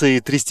сжаться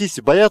и трястись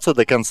и бояться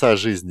до конца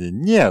жизни?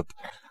 Нет.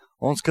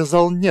 Он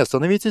сказал, нет,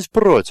 становитесь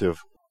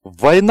против.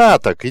 Война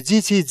так,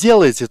 идите и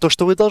делайте то,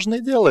 что вы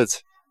должны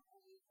делать.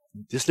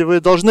 Если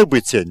вы должны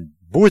быть тень,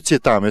 будьте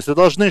там. Если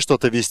должны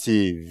что-то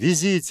вести,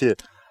 везите.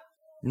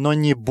 Но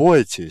не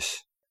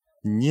бойтесь.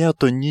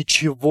 Нету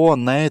ничего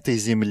на этой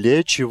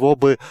земле, чего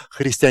бы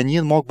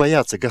христианин мог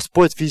бояться.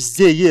 Господь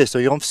везде есть,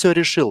 и Он все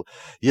решил.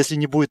 Если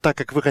не будет так,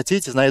 как вы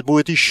хотите, значит,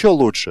 будет еще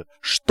лучше.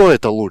 Что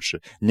это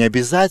лучше? Не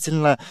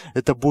обязательно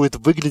это будет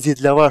выглядеть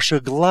для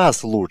ваших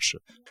глаз лучше.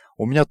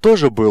 У меня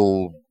тоже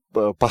был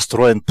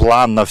построен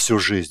план на всю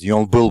жизнь, и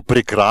он был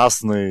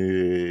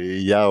прекрасный, и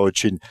я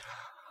очень...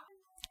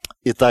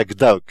 И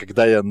тогда,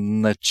 когда я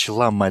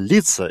начала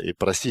молиться и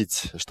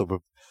просить,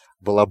 чтобы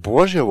была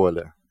Божья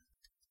воля,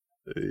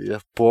 я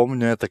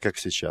помню это как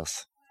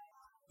сейчас.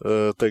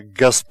 Так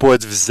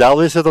Господь взял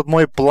весь этот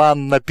мой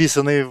план,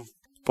 написанный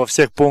по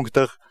всех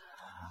пунктах,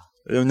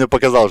 и мне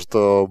показал,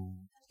 что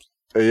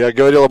я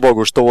говорила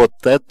Богу, что вот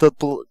эта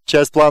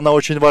часть плана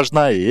очень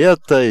важна, и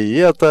это, и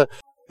это.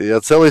 И я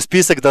целый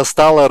список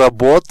достала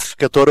работ,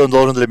 которые Он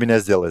должен для меня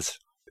сделать.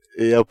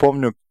 И я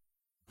помню,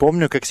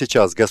 как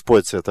сейчас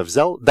Господь это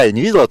взял. Да, я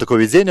не видела такого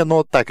видения,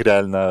 но так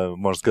реально,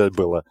 можно сказать,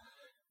 было.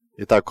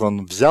 И так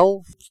Он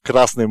взял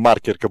красный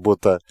маркер как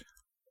будто,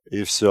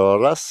 и все,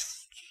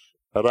 раз,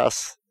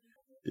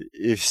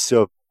 и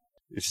все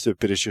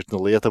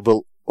перечеркнул. И это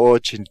был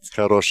очень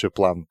хороший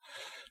план.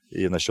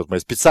 И насчет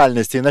моей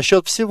специальности, и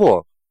насчет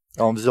всего.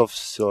 Он взял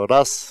все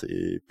раз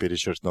и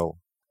перечеркнул.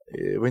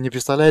 И вы не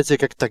представляете,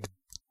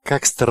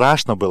 как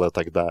страшно было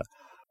тогда.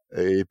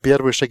 И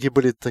первые шаги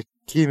были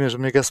такими же.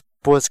 Мне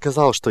Господь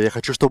сказал, что я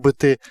хочу, чтобы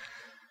ты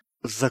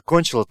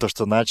закончила то,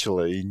 что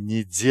начала, и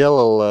не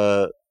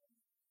делала...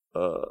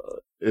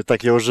 И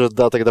так я уже,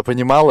 да, тогда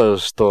понимала,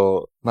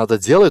 что надо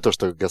делать то,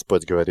 что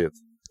Господь говорит.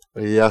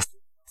 И я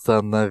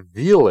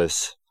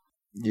остановилась,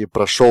 и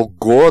прошел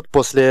год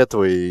после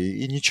этого,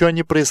 и ничего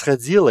не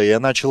происходило. И я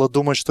начала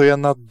думать, что я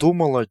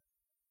надумала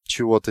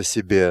чего-то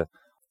себе.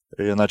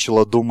 И я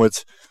начала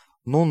думать...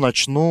 Ну,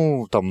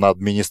 начну там на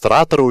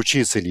администратора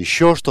учиться или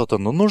еще что-то.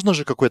 Но нужно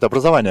же какое-то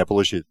образование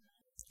получить.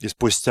 И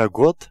спустя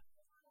год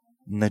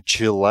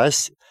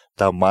началась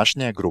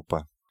домашняя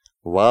группа.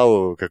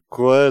 Вау,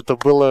 какое это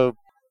было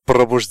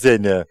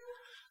пробуждение.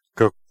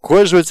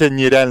 Какой же у тебя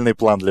нереальный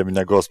план для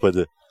меня,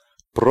 Господи.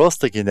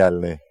 Просто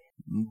гениальный.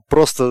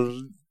 Просто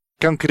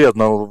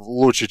конкретно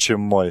лучше,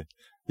 чем мой.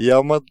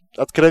 Я вам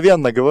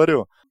откровенно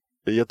говорю.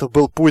 И это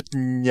был путь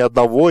не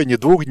одного, не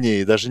 2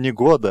 дней, даже не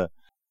года.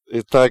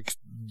 Итак,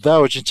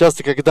 да, очень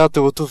часто, когда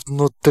ты вот тут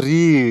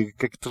внутри,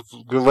 как ты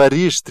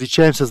говоришь,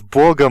 встречаемся с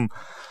Богом,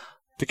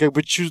 ты как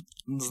бы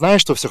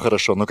знаешь, что все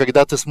хорошо, но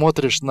когда ты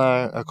смотришь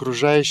на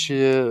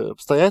окружающие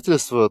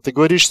обстоятельства, ты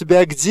говоришь себе,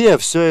 а где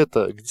все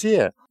это?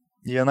 Где?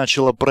 И я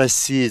начала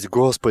просить,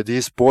 Господи,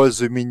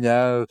 используй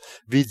меня,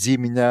 веди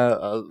меня,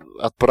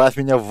 отправь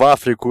меня в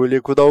Африку или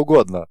куда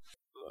угодно.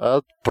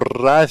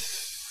 Отправь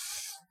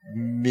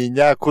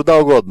меня куда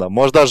угодно,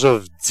 может даже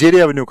в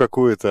деревню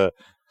какую-то.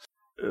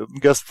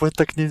 Господь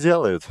так не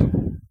делает.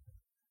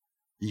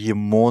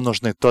 Ему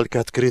нужны только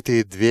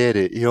открытые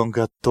двери, и Он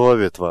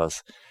готовит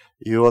вас.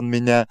 И Он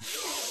меня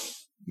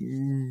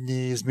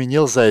не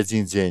изменил за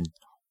один день.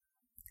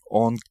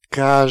 Он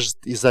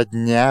изо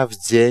дня в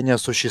день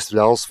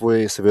осуществлял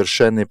свой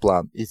совершенный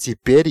план. И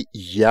теперь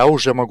я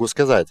уже могу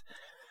сказать,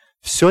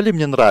 все ли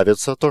мне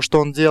нравится то,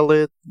 что Он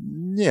делает?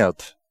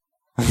 Нет.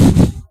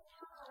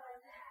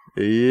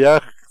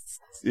 Я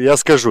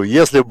скажу,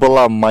 если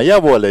была моя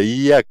воля,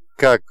 я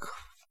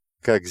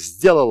как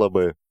сделала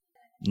бы.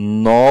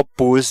 Но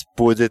пусть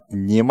будет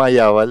не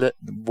моя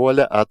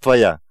воля, а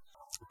твоя.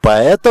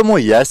 Поэтому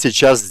я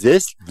сейчас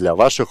здесь для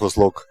ваших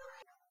услуг.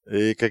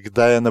 И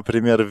когда я,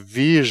 например,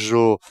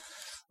 вижу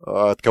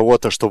от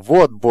кого-то, что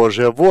вот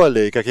Божья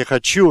воля, и как я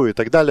хочу, и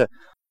так далее,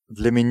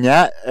 для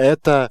меня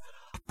это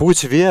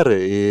путь веры.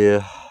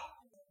 И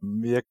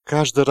я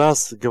каждый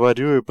раз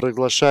говорю и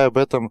проглашаю об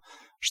этом,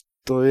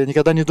 что я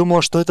никогда не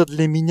думал, что это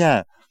для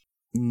меня.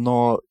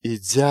 Но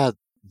идя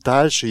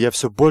дальше, я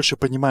все больше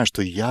понимаю,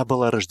 что я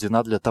была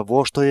рождена для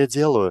того, что я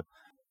делаю.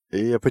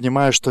 И я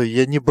понимаю, что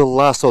я не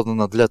была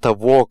создана для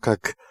того,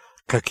 как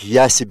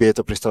я себе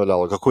это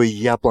представляла, какой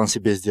я план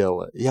себе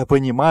сделала. Я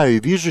понимаю и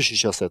вижу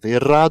сейчас это, и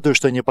радуюсь,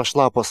 что я не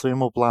пошла по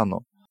своему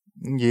плану.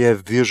 И я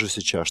вижу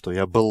сейчас, что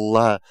я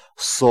была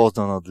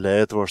создана для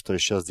этого, что я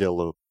сейчас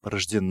делаю,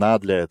 рождена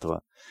для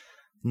этого.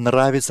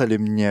 Нравится ли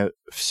мне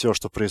все,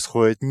 что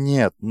происходит?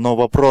 Нет, но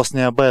вопрос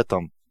не об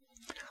этом.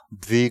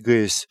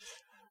 Двигаясь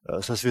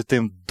со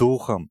Святым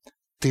Духом,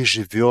 ты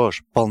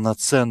живешь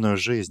полноценную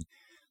жизнь.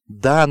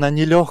 Да, она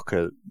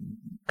нелегкая.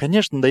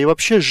 Конечно, да и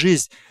вообще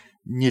жизнь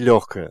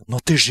нелегкая, но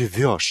ты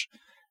живешь,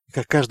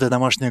 как каждая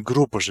домашняя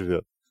группа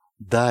живет.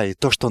 Да, и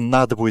то, что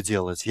надо будет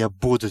делать, я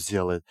буду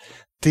делать.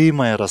 Ты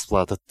моя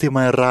расплата, ты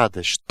моя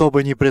радость, что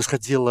бы ни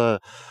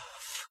происходило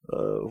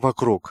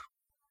вокруг.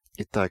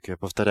 Итак, я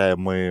повторяю,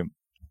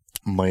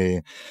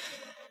 мы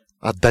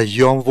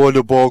отдаем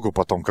волю Богу,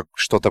 потом как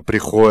что-то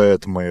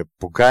приходит, мы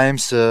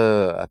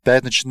пугаемся,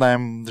 опять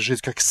начинаем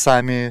жить, как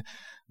сами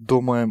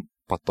думаем,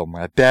 потом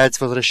мы опять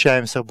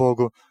возвращаемся к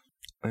Богу.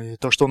 И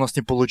то, что у нас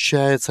не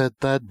получается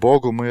отдать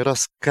Богу, мы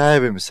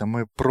раскаиваемся,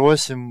 мы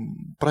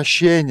просим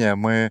прощения,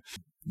 мы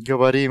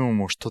говорим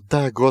Ему, что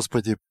да,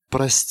 Господи,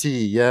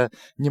 прости, я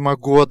не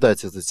могу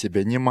отдать это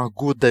Тебе, не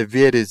могу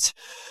доверить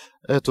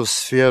эту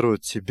сферу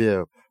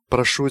Тебе.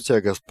 Прошу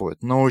Тебя,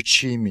 Господь,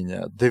 научи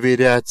меня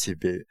доверять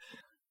Тебе,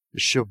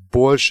 еще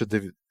больше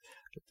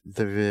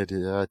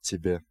доверять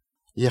Тебе.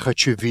 Я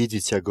хочу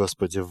видеть Тебя,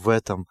 Господи, в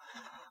этом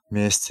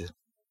месте.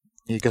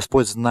 И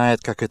Господь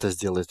знает, как это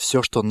сделать.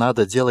 Все, что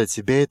надо делать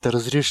Тебе, это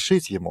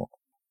разрешить Ему.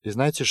 И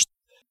знаете,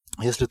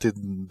 если ты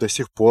до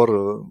сих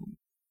пор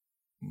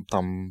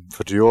там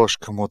врешь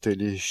кому-то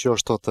или еще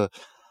что-то,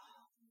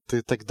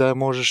 ты тогда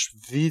можешь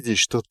видеть,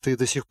 что ты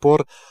до сих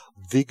пор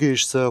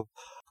двигаешься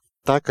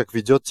так, как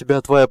ведет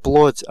тебя твоя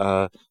плоть,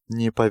 а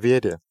не по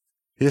вере.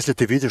 Если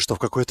ты видишь, что в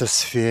какой-то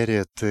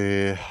сфере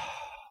ты,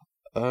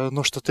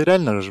 что ты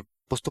реально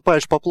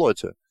поступаешь по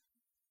плоти,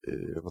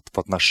 и вот в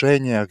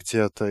отношениях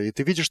где-то, и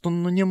ты видишь, что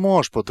не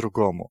можешь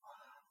по-другому,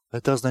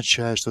 это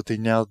означает, что ты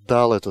не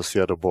отдал эту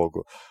сферу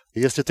Богу. И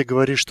если ты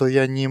говоришь, что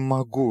я не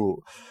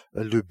могу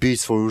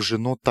любить свою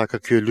жену так,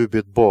 как ее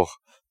любит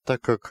Бог,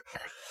 так как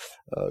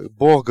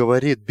Бог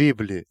говорит в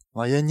Библии,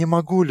 а я не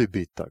могу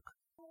любить так.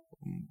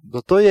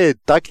 Зато я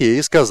так ей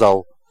и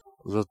сказал.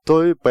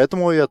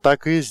 Поэтому я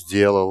так и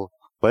сделал.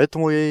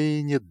 Поэтому я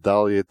и не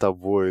дал ей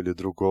того или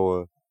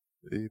другого.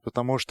 И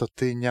потому что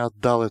ты не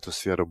отдал эту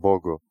сферу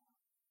Богу.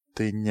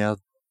 Ты не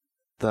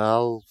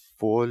отдал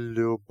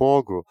волю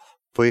Богу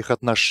в твоих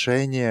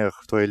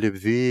отношениях, в твоей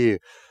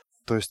любви.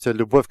 То есть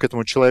любовь к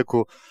этому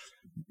человеку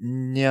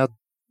не от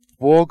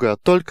Бога, а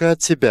только от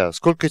тебя.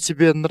 Сколько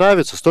тебе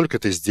нравится, столько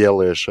ты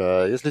сделаешь.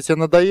 А если тебе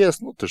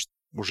надоест, ты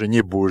уже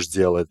не будешь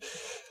делать.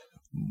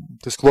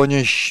 Ты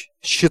склонен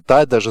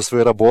считать даже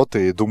свои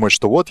работы и думать,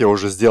 что вот я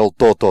уже сделал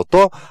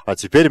то, а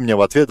теперь мне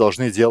в ответ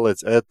должны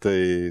делать это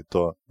и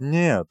то.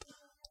 Нет.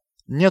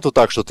 Нету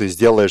так, что ты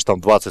сделаешь там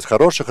 20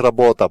 хороших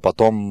работ, а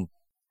потом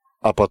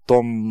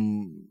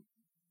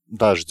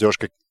да, ждешь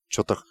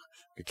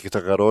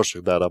каких-то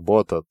хороших, да,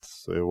 работ от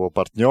своего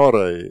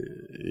партнера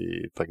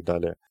и так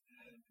далее.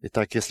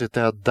 Итак, если ты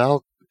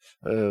отдал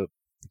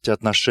эти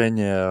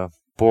отношения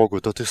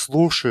Богу, то ты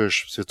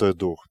слушаешь Святой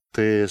Дух,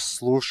 ты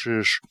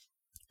слушаешь,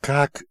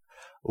 как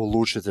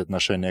улучшить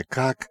отношения,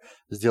 как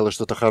сделать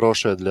что-то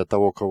хорошее для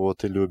того, кого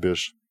ты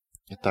любишь.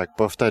 Итак,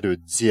 повторю,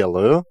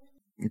 делаю.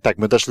 Итак,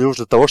 мы дошли уже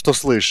до того, что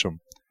слышим.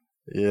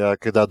 Я,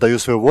 когда отдаю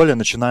свою волю,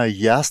 начинаю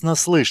ясно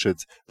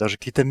слышать даже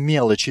какие-то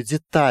мелочи,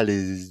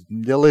 детали.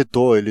 Делай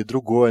то или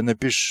другое,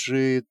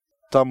 напиши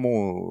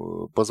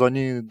тому,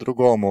 позвони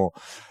другому.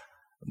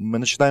 Мы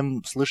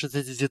начинаем слышать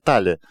эти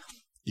детали.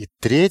 И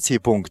третий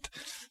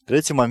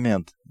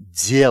момент –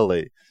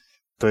 делай.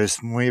 То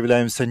есть мы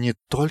являемся не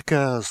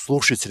только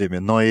слушателями,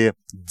 но и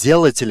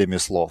делателями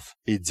слов.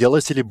 И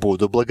делатели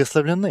будут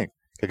благословлены.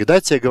 Когда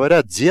тебе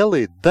говорят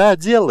 «делай», да,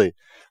 делай.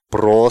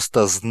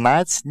 Просто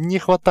знать не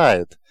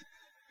хватает.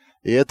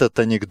 И этот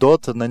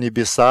анекдот на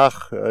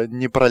небесах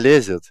не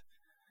пролезет.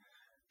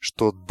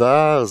 что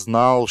да,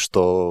 знал,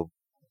 что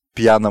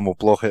пьяному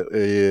плохо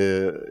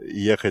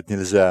ехать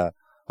нельзя.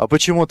 А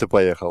почему ты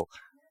поехал?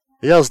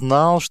 Я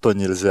знал, что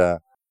нельзя.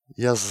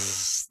 Я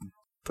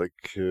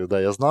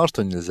знал,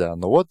 что нельзя,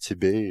 но вот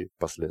тебе и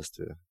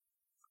последствия.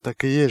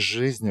 Так и есть в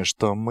жизни,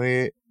 что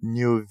мы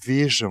не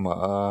увидим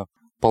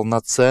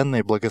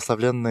полноценной,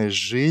 благословенной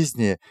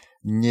жизни,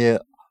 не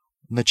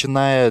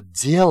начиная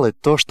делать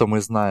то, что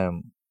мы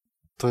знаем.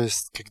 То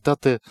есть, когда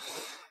ты...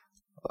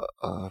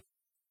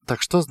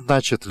 Так что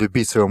значит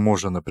любить своего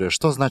мужа, например?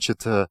 Что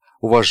значит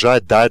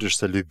уважать,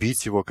 даришься,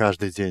 любить его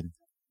каждый день?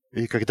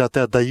 И когда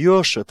ты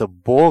отдаешь это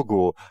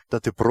Богу, когда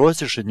ты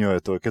просишь у Него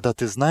этого, когда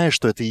ты знаешь,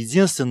 что это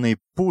единственный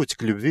путь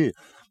к любви,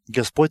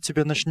 Господь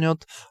тебе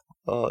начнет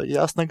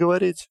ясно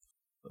говорить.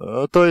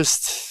 То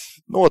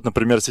есть,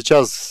 например,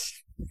 сейчас,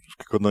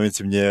 как вы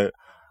думаете, мне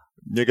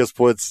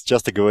Господь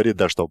часто говорит,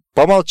 да, что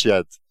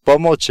помолчать.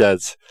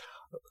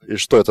 И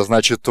что это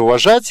значит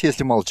уважать,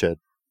 если молчать?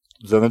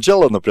 Для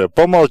начала, например,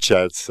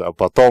 помолчать, а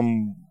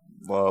потом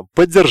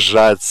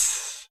поддержать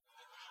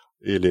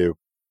или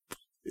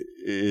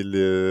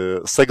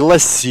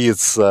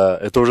согласиться.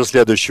 Это уже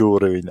следующий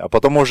уровень. А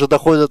потом уже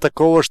доходит до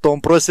такого, что он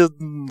просит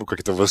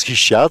как-то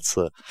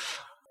восхищаться.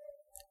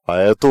 А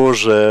это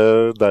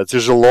уже, да,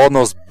 тяжело,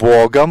 но с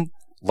Богом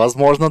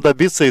возможно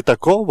добиться и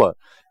такого.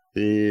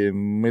 И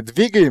мы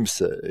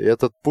двигаемся. И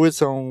этот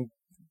путь, он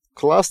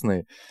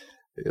классный.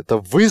 Это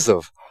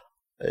вызов.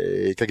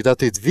 И когда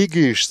ты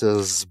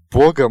двигаешься с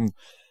Богом,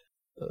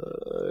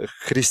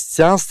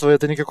 христианство —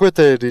 это не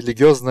какая-то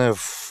религиозная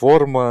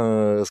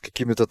форма с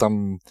какими-то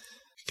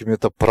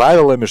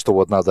правилами, что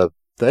вот надо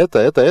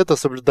это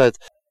соблюдать.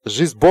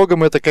 Жизнь с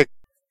Богом — это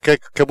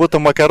как будто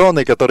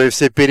макароны, которые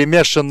все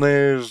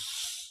перемешаны.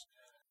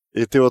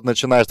 И ты вот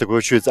начинаешь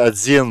такой чуть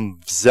один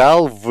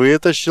взял,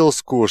 вытащил,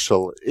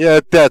 скушал. И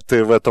опять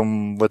ты в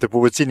этой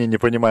паутине не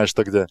понимаешь,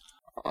 что где.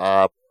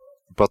 А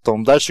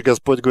потом дальше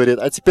Господь говорит,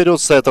 а теперь вот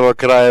с этого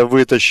края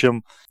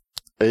вытащим.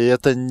 И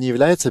это не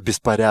является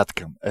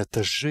беспорядком,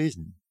 это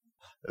жизнь.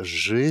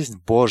 Жизнь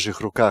в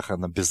Божьих руках,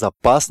 она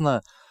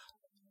безопасна.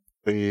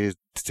 И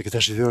ты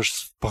когда живешь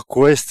в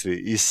спокойствии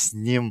и с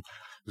Ним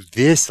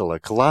весело,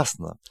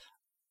 классно.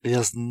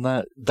 Я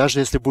знаю, даже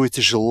если будет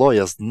тяжело,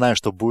 я знаю,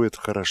 что будет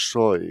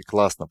хорошо и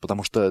классно,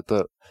 потому что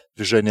это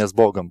движение с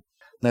Богом.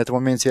 На этом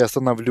моменте я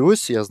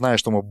остановлюсь, я знаю,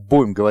 что мы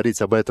будем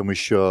говорить об этом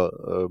еще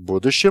в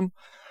будущем,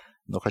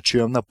 но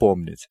хочу вам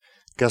напомнить,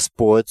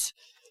 Господь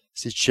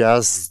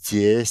сейчас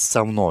здесь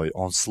со мной,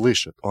 Он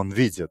слышит, Он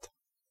видит.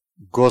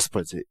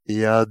 Господи,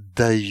 я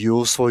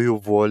отдаю свою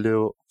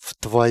волю в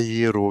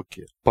Твои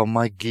руки.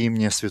 Помоги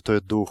мне,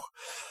 Святой Дух,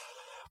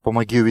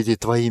 помоги увидеть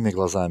Твоими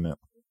глазами.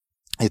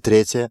 И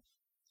третье,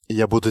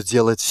 я буду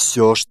делать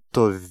все,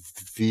 что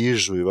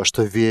вижу и во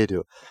что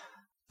верю.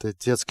 Это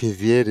детской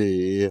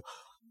вере, и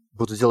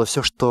буду делать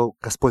все, что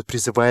Господь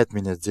призывает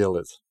меня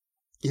делать.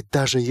 И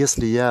даже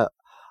если я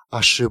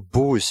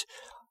ошибусь,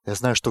 я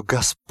знаю, что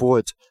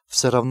Господь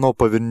все равно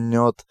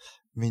повернет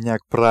меня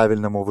к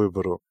правильному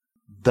выбору.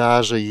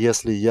 Даже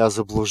если я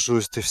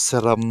заблужусь, Ты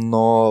все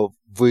равно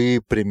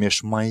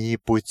выпрямишь мои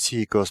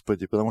пути,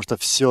 Господи, потому что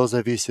все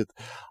зависит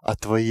от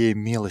Твоей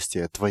милости,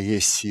 от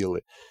Твоей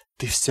силы.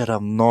 Ты все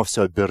равно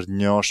все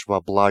обернешь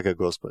во благо,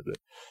 Господи.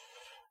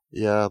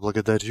 Я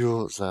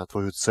благодарю за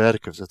Твою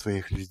церковь, за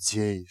Твоих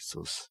людей,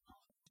 Иисус.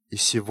 И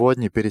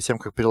сегодня, перед тем,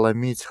 как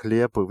переломить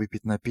хлеб и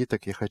выпить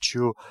напиток, я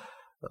хочу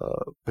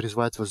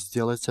призвать вас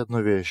сделать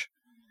одну вещь.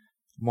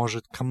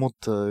 Может,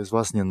 кому-то из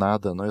вас не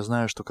надо, но я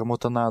знаю, что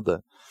кому-то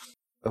надо.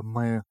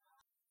 Мы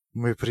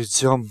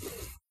придем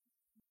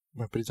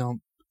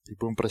и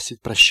будем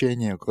просить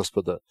прощения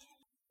Господа.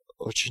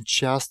 Очень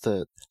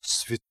часто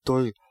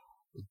Святой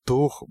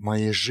Дух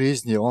моей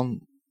жизни,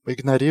 Он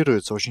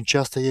игнорируется. Очень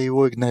часто я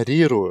Его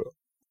игнорирую.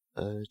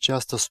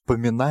 Часто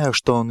вспоминаю,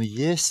 что Он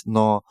есть,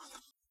 но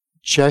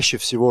чаще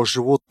всего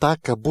живу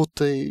так, как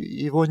будто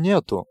Его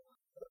нету.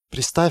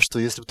 Представь, что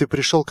если бы ты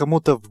пришел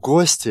кому-то в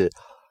гости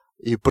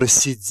и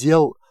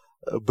просидел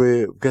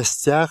бы в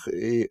гостях,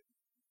 и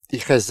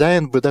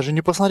хозяин бы даже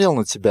не посмотрел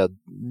на тебя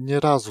ни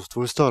разу в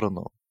твою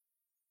сторону.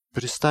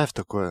 Представь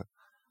такое.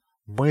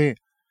 Мы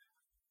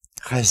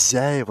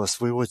хозяева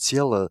своего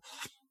тела,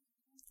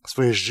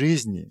 своей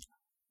жизни.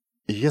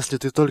 И если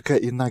ты только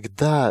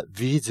иногда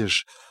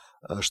видишь,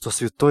 что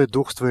Святой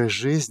Дух в твоей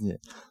жизни,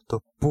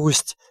 то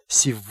пусть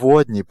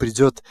сегодня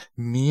придет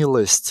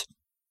милость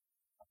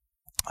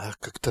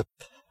как-то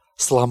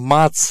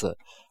сломаться,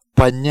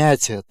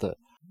 понять это.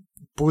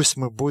 Пусть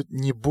мы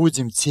не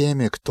будем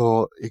теми,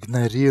 кто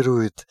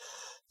игнорирует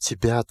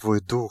тебя, твой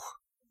дух.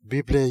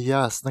 Библия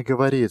ясно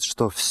говорит,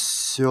 что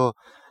все,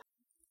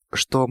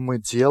 что мы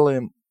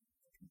делаем,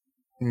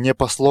 не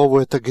по слову,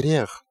 это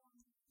грех.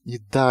 И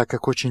да,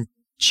 как очень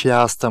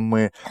часто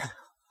мы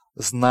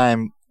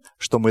знаем,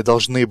 что мы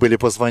должны были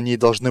позвонить,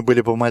 должны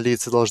были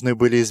помолиться, должны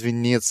были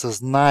извиниться,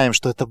 знаем,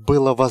 что это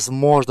было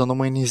возможно, но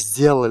мы не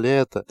сделали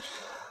это.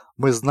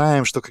 Мы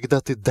знаем, что когда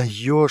ты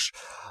даешь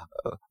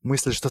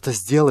мысль что-то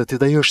сделать, ты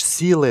даешь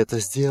силы это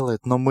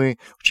сделать, но мы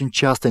очень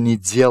часто не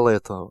делаем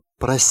этого.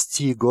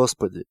 Прости,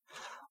 Господи.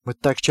 Мы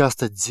так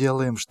часто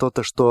делаем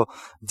что-то, что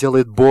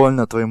делает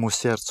больно Твоему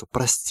сердцу.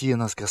 Прости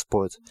нас,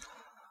 Господь.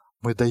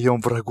 Мы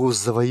даем врагу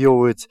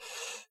завоевывать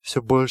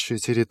все большие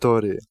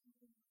территории.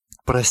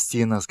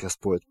 Прости нас,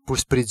 Господь.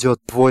 Пусть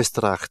придет Твой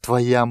страх,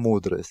 Твоя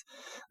мудрость.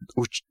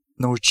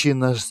 Научи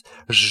нас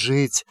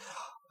жить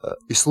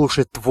и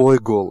слушать Твой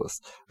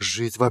голос,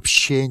 жить в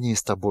общении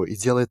с Тобой и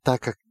делать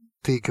так, как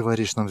Ты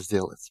говоришь нам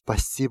сделать.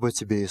 Спасибо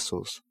Тебе,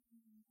 Иисус.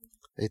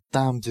 И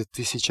там, где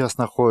Ты сейчас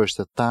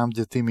находишься, там,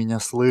 где Ты меня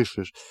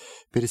слышишь,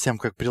 перед тем,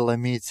 как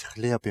преломить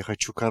хлеб, я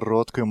хочу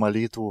короткую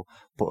молитву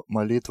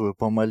и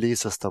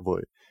помолиться с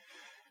Тобой.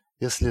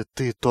 Если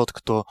Ты тот,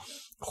 кто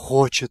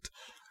хочет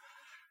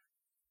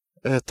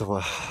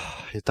этого.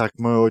 Итак,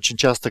 мы очень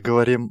часто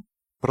говорим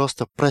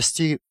просто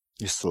 «Прости,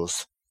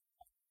 Иисус».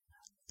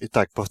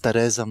 Итак,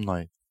 повторяй за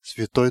мной.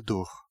 Святой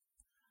Дух,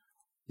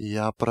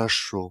 я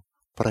прошу,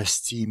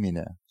 прости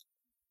меня.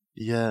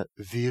 Я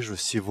вижу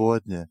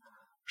сегодня,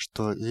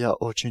 что я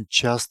очень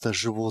часто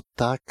живу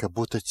так, как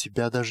будто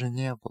Тебя даже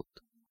не было.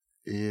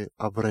 И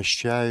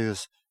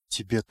обращаюсь к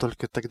Тебе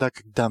только тогда,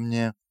 когда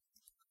мне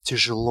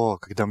тяжело,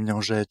 когда у меня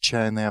уже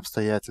отчаянные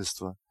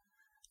обстоятельства.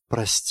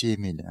 Прости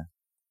меня.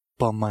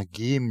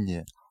 Помоги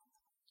мне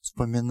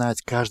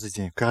вспоминать каждый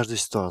день, в каждой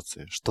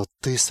ситуации, что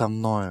Ты со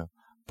мною.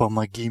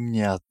 Помоги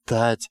мне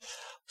отдать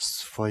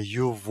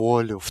свою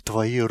волю в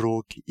Твои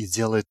руки и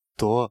делать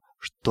то,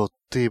 что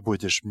Ты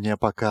будешь мне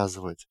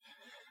показывать.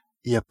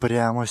 Я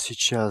прямо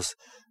сейчас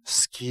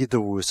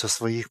скидываю со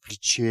своих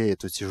плечей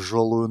эту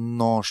тяжелую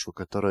ношу,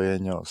 которую я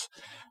нес.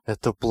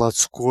 Это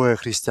плотское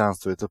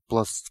христианство, это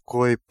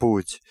плотской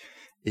путь.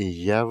 И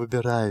я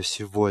выбираю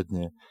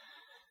сегодня,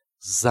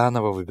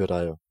 заново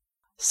выбираю,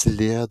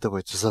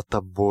 следовать за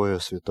Тобою,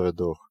 Святой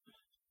Дух.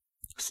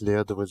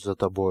 Следовать за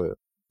Тобою.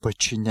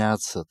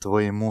 Подчиняться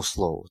Твоему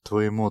Слову,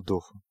 Твоему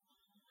Духу,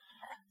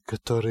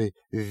 который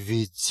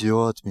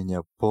ведет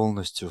меня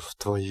полностью в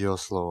Твое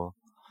Слово.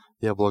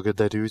 Я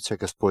благодарю Тебя,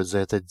 Господь, за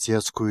эту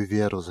детскую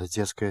веру, за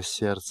детское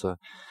сердце,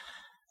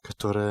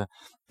 которое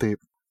Ты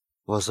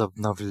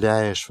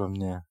возобновляешь во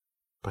мне.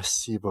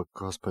 Спасибо,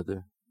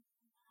 Господи.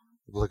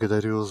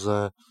 Благодарю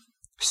за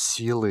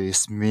силы и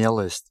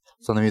смелость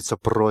становиться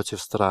против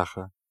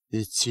страха,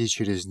 идти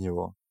через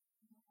него.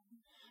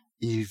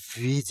 И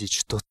видеть,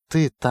 что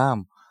Ты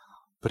там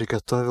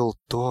приготовил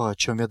то, о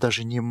чем я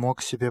даже не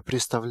мог себе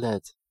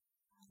представлять.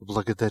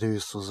 Благодарю,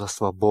 Иисус, за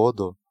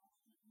свободу,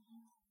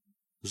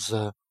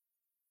 за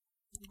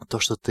то,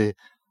 что Ты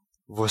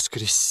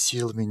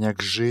воскресил меня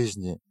к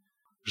жизни,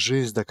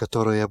 жизнь, до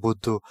которой я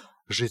буду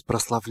жить,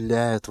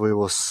 прославляя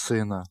Твоего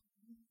Сына.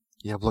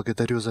 Я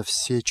благодарю за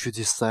все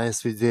чудеса и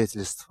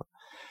свидетельства,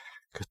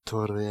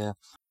 которые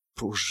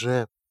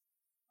уже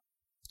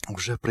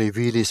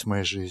проявились в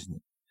моей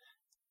жизни.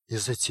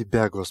 Из-за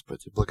Тебя,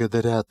 Господи,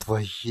 благодаря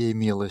Твоей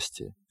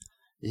милости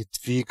и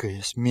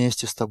двигаясь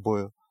вместе с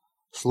Тобою,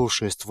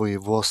 слушаясь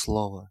Твоего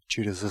Слова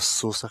через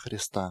Иисуса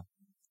Христа.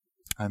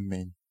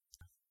 Аминь.